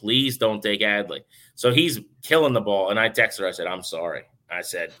 please don't take Adley. So he's killing the ball. And I texted her. I said, I'm sorry. I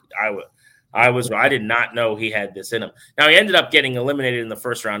said, I did not know he had this in him. Now, he ended up getting eliminated in the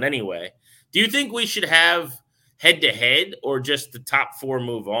first round anyway. Do you think we should have head-to-head or just the top 4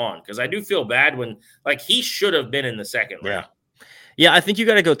 move on? Because I do feel bad when, like, he should have been in the second round. Yeah, I think you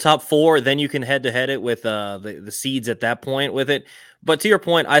got to go top 4. Then you can head-to-head it with the seeds at that point with it. But to your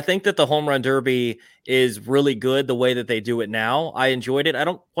point, I think that the Home Run Derby is really good the way that they do it now. I enjoyed it. I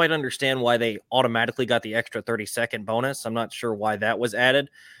don't quite understand why they automatically got the extra 30-second bonus. I'm not sure why that was added.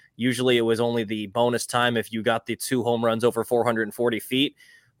 Usually it was only the bonus time if you got the 2 home runs over 440 feet.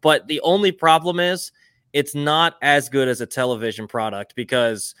 But the only problem is it's not as good as a television product,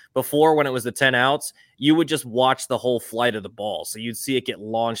 because before, when it was the 10 outs, you would just watch the whole flight of the ball. So you'd see it get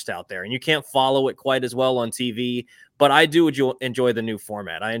launched out there, and you can't follow it quite as well on TV. But I do enjoy the new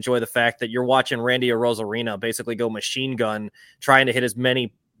format. I enjoy the fact that you're watching Randy Arozarena basically go machine gun, trying to hit as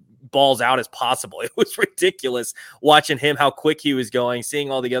many balls out as possible. It was ridiculous watching him, how quick he was going,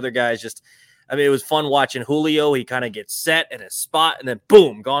 seeing all the other guys just – I mean, it was fun watching Julio. He kind of gets set in his spot, and then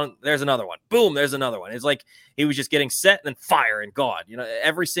boom, gone. There's another one. Boom, there's another one. It's like he was just getting set and then fire and gone.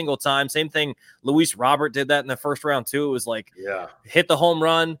 Every single time. Same thing. Luis Robert did that in the first round too. It was like, hit the home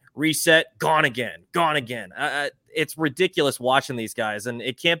run, reset, gone again. It's ridiculous watching these guys, and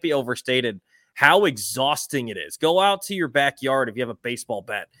it can't be overstated how exhausting it is. Go out to your backyard if you have a baseball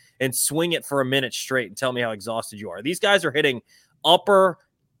bat and swing it for a minute straight and tell me how exhausted you are. These guys are hitting upper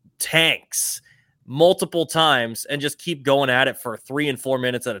tanks multiple times and just keep going at it for 3 and 4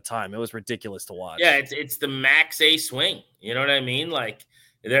 minutes at a time. It was ridiculous to watch. Yeah, it's the max A swing. You know what I mean? Like,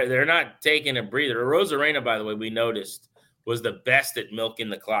 they're not taking a breather. Arozarena, by the way, we noticed was the best at milking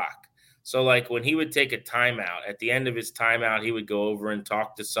the clock. So, like, when he would take a timeout, at the end of his timeout, he would go over and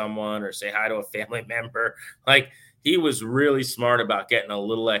talk to someone or say hi to a family member. Like, he was really smart about getting a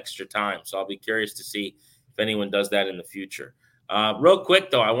little extra time. So I'll be curious to see if anyone does that in the future. Real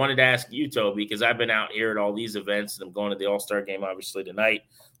quick, though, I wanted to ask you, Toby, because I've been out here at all these events, and I'm going to the All-Star game, obviously, tonight.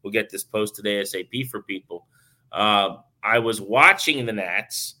 We'll get this posted ASAP for people. I was watching the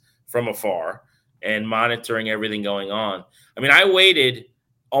Nats from afar and monitoring everything going on. I mean, I waited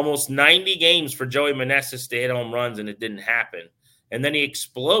almost 90 games for Joey Meneses to hit home runs, and it didn't happen. And then he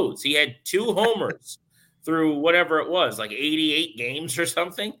explodes. He had 2 homers through whatever it was, like 88 games or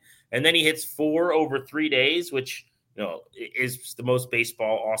something. And then he hits 4 over 3 days, which, is the most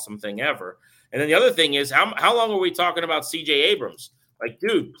baseball awesome thing ever. And then the other thing is, how long are we talking about C.J. Abrams? Like,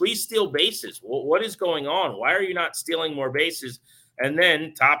 dude, please steal bases. What is going on? Why are you not stealing more bases? And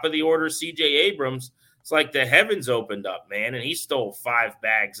then top of the order, C.J. Abrams, it's like the heavens opened up, man, and he stole 5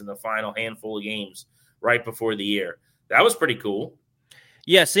 bags in the final handful of games right before the year. That was pretty cool.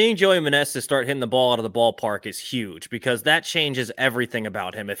 Yeah, seeing Joey Meneses start hitting the ball out of the ballpark is huge because that changes everything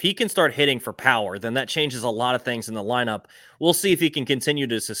about him. If he can start hitting for power, then that changes a lot of things in the lineup. We'll see if he can continue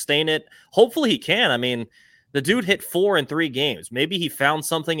to sustain it. Hopefully he can. I mean, the dude hit 4 in 3 games. Maybe he found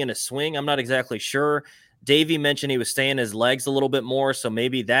something in his swing. I'm not exactly sure. Davey mentioned he was staying his legs a little bit more, so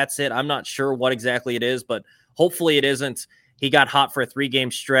maybe that's it. I'm not sure what exactly it is, but hopefully it isn't. He got hot for a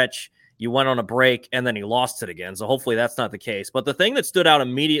 3-game stretch. You went on a break, and then he lost it again. So hopefully that's not the case. But the thing that stood out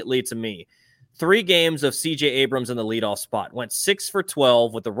immediately to me, 3 games of C.J. Abrams in the leadoff spot. Went 6 for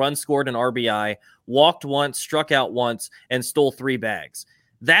 12 with the run scored and RBI, walked once, struck out once, and stole 3 bags.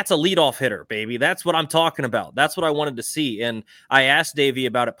 That's a leadoff hitter, baby. That's what I'm talking about. That's what I wanted to see. And I asked Davey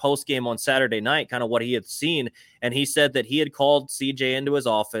about it post-game on Saturday night, kind of what he had seen. And he said that he had called CJ into his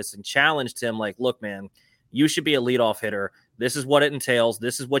office and challenged him like, look, man, you should be a leadoff hitter. This is what it entails.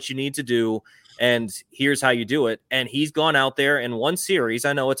 This is what you need to do. And here's how you do it. And he's gone out there in one series.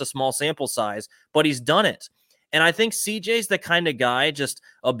 I know it's a small sample size, but he's done it. And I think CJ's the kind of guy, just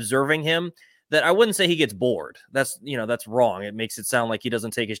observing him, that I wouldn't say he gets bored. That's wrong. It makes it sound like he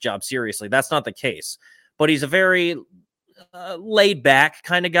doesn't take his job seriously. That's not the case. But he's a very laid back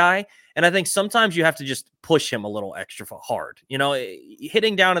kind of guy. And I think sometimes you have to just push him a little extra hard.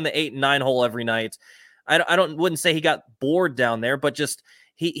 Hitting down in the 8 and 9 hole every night, I wouldn't say he got bored down there, but just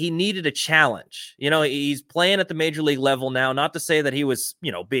he needed a challenge. He's playing at the major league level now, not to say that he was,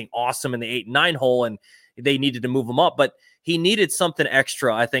 being awesome in the 8 and 9 hole and they needed to move him up, but he needed something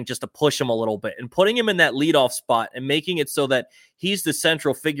extra, I think, just to push him a little bit and putting him in that leadoff spot and making it so that he's the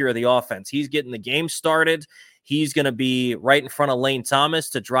central figure of the offense. He's getting the game started. He's going to be right in front of Lane Thomas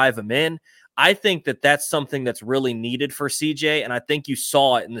to drive him in. I think that that's something that's really needed for CJ, and I think you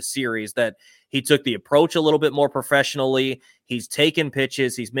saw it in the series that he took the approach a little bit more professionally. He's taking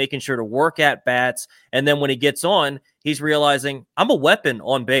pitches. He's making sure to work at bats. And then when he gets on, he's realizing, I'm a weapon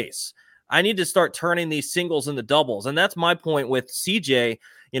on base. I need to start turning these singles into doubles. And that's my point with CJ.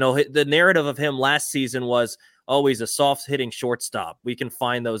 The narrative of him last season was, oh, he's a soft-hitting shortstop. We can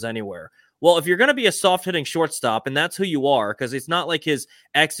find those anywhere. Well, if you're going to be a soft-hitting shortstop, and that's who you are, because it's not like his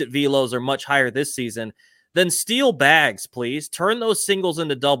exit velos are much higher this season, then steal bags, please. Turn those singles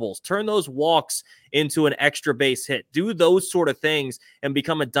into doubles. Turn those walks into an extra base hit. Do those sort of things and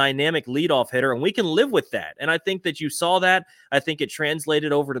become a dynamic leadoff hitter, and we can live with that. And I think that you saw that. I think it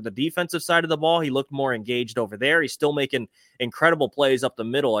translated over to the defensive side of the ball. He looked more engaged over there. He's still making incredible plays up the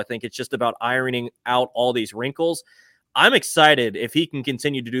middle. I think it's just about ironing out all these wrinkles. I'm excited if he can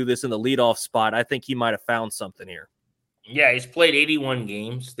continue to do this in the leadoff spot. I think he might have found something here. Yeah, he's played 81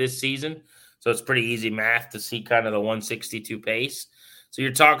 games this season. So it's pretty easy math to see kind of the 162 pace. So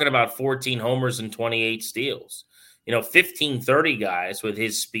you're talking about 14 homers and 28 steals. 15-30 guys with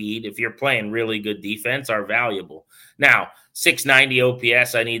his speed, if you're playing really good defense, are valuable. Now, 690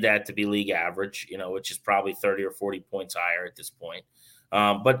 OPS, I need that to be league average, which is probably 30 or 40 points higher at this point.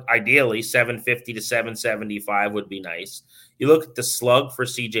 But ideally, 750 to 775 would be nice. You look at the slug for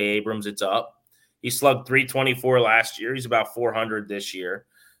C.J. Abrams, it's up. He slugged 324 last year. He's about 400 this year.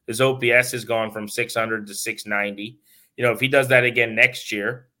 His OPS has gone from 600 to 690. If he does that again next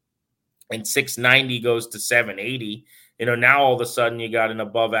year and 690 goes to 780, now all of a sudden you got an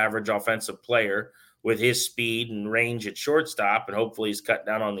above average offensive player with his speed and range at shortstop, and hopefully he's cut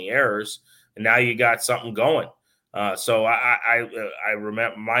down on the errors. And now you got something going. So I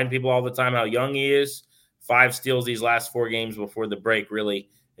remind people all the time how young he is. 5 steals these last 4 games before the break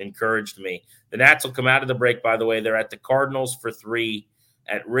really encouraged me. The Nats will come out of the break, by the way. They're at the Cardinals for 3.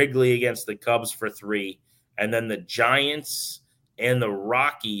 At Wrigley against the Cubs for 3, and then the Giants and the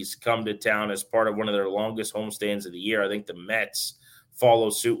Rockies come to town as part of one of their longest homestands of the year. I think the Mets follow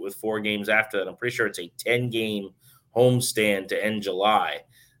suit with 4 games after that. I'm pretty sure it's a 10-game homestand to end July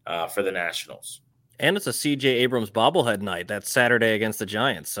for the Nationals. And it's a CJ Abrams bobblehead night. That's Saturday against the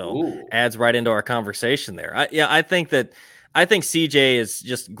Giants. So adds right into our conversation there. I think CJ is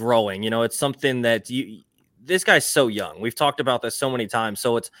just growing. It's something that this guy's so young. We've talked about this so many times.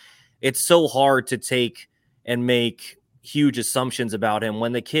 So it's so hard to take and make huge assumptions about him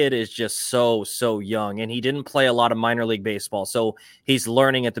when the kid is just so young, and he didn't play a lot of minor league baseball. So he's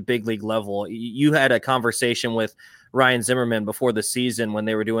learning at the big league level. You had a conversation with Ryan Zimmerman before the season when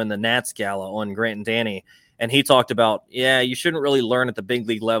they were doing the Nats Gala on Grant and Danny. And he talked about, you shouldn't really learn at the big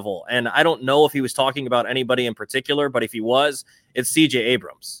league level. And I don't know if he was talking about anybody in particular, but if he was, it's CJ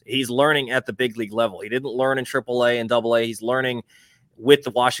Abrams. He's learning at the big league level. He didn't learn in AAA and AA. He's learning with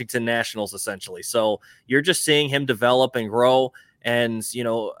the Washington Nationals, essentially. So you're just seeing him develop and grow. And,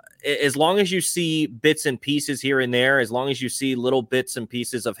 as long as you see bits and pieces here and there, as long as you see little bits and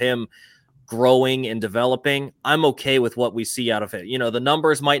pieces of him growing and developing, I'm okay with what we see out of it. The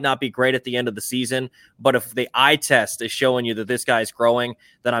numbers might not be great at the end of the season, but if the eye test is showing you that this guy's growing,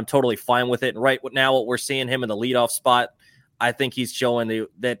 then I'm totally fine with it. And right now, what we're seeing him in the leadoff spot, I think he's showing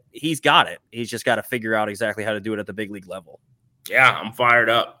that he's got it. He's just got to figure out exactly how to do it at the big league level. Yeah, I'm fired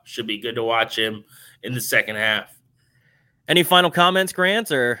up. Should be good to watch him in the second half. Any final comments,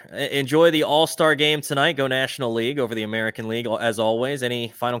 Grant, or enjoy the All-Star game tonight? Go National League over the American League, as always. Any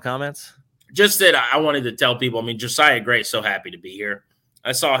final comments? Just that I wanted to tell people, Josiah Gray's so happy to be here.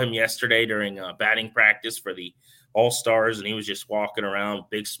 I saw him yesterday during batting practice for the All-Stars, and he was just walking around,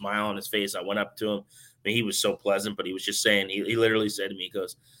 big smile on his face. I went up to him. He was so pleasant, but he was just saying, he literally said to me, he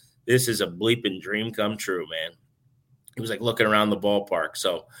goes, "This is a bleeping dream come true, man." He was like looking around the ballpark.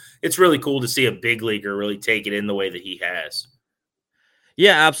 So it's really cool to see a big leaguer really take it in the way that he has.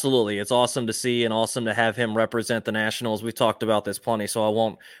 Yeah, absolutely. It's awesome to see and awesome to have him represent the Nationals. We've talked about this plenty, so I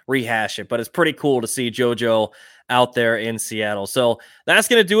won't rehash it, but it's pretty cool to see JoJo out there in Seattle. So that's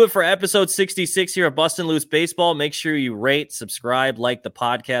going to do it for episode 66 here at Bustin' Loose Baseball. Make sure you rate, subscribe, like the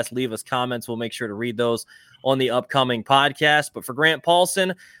podcast, leave us comments. We'll make sure to read those on the upcoming podcast. But for Grant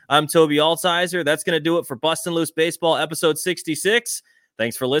Paulson, I'm Toby Altizer. That's going to do it for Bustin' Loose Baseball episode 66.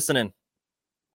 Thanks for listening.